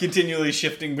 Continually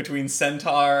shifting between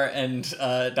centaur and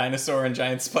dinosaur and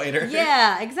giant spider.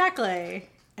 Yeah, exactly.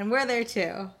 And we're there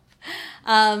too.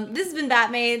 This has been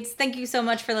Batmaids. Thank you so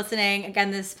much for listening.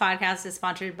 Again, this podcast is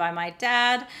sponsored by my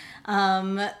dad.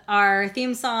 Our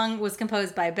theme song was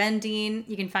composed by Ben Dean.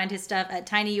 You can find his stuff at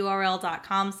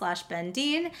tinyurl.com/Ben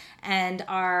Dean. And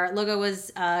our logo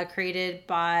was created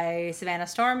by Savannah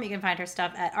Storm. You can find her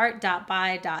stuff at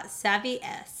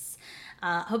art.by.savvys.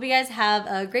 Hope you guys have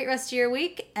a great rest of your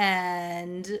week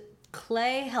and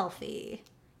clay healthy.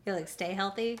 You're stay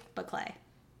healthy, but clay.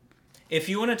 If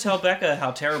you want to tell Becca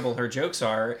how terrible her jokes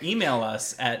are, email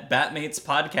us at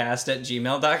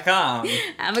batmatespodcast@gmail.com.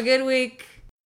 Have a good week.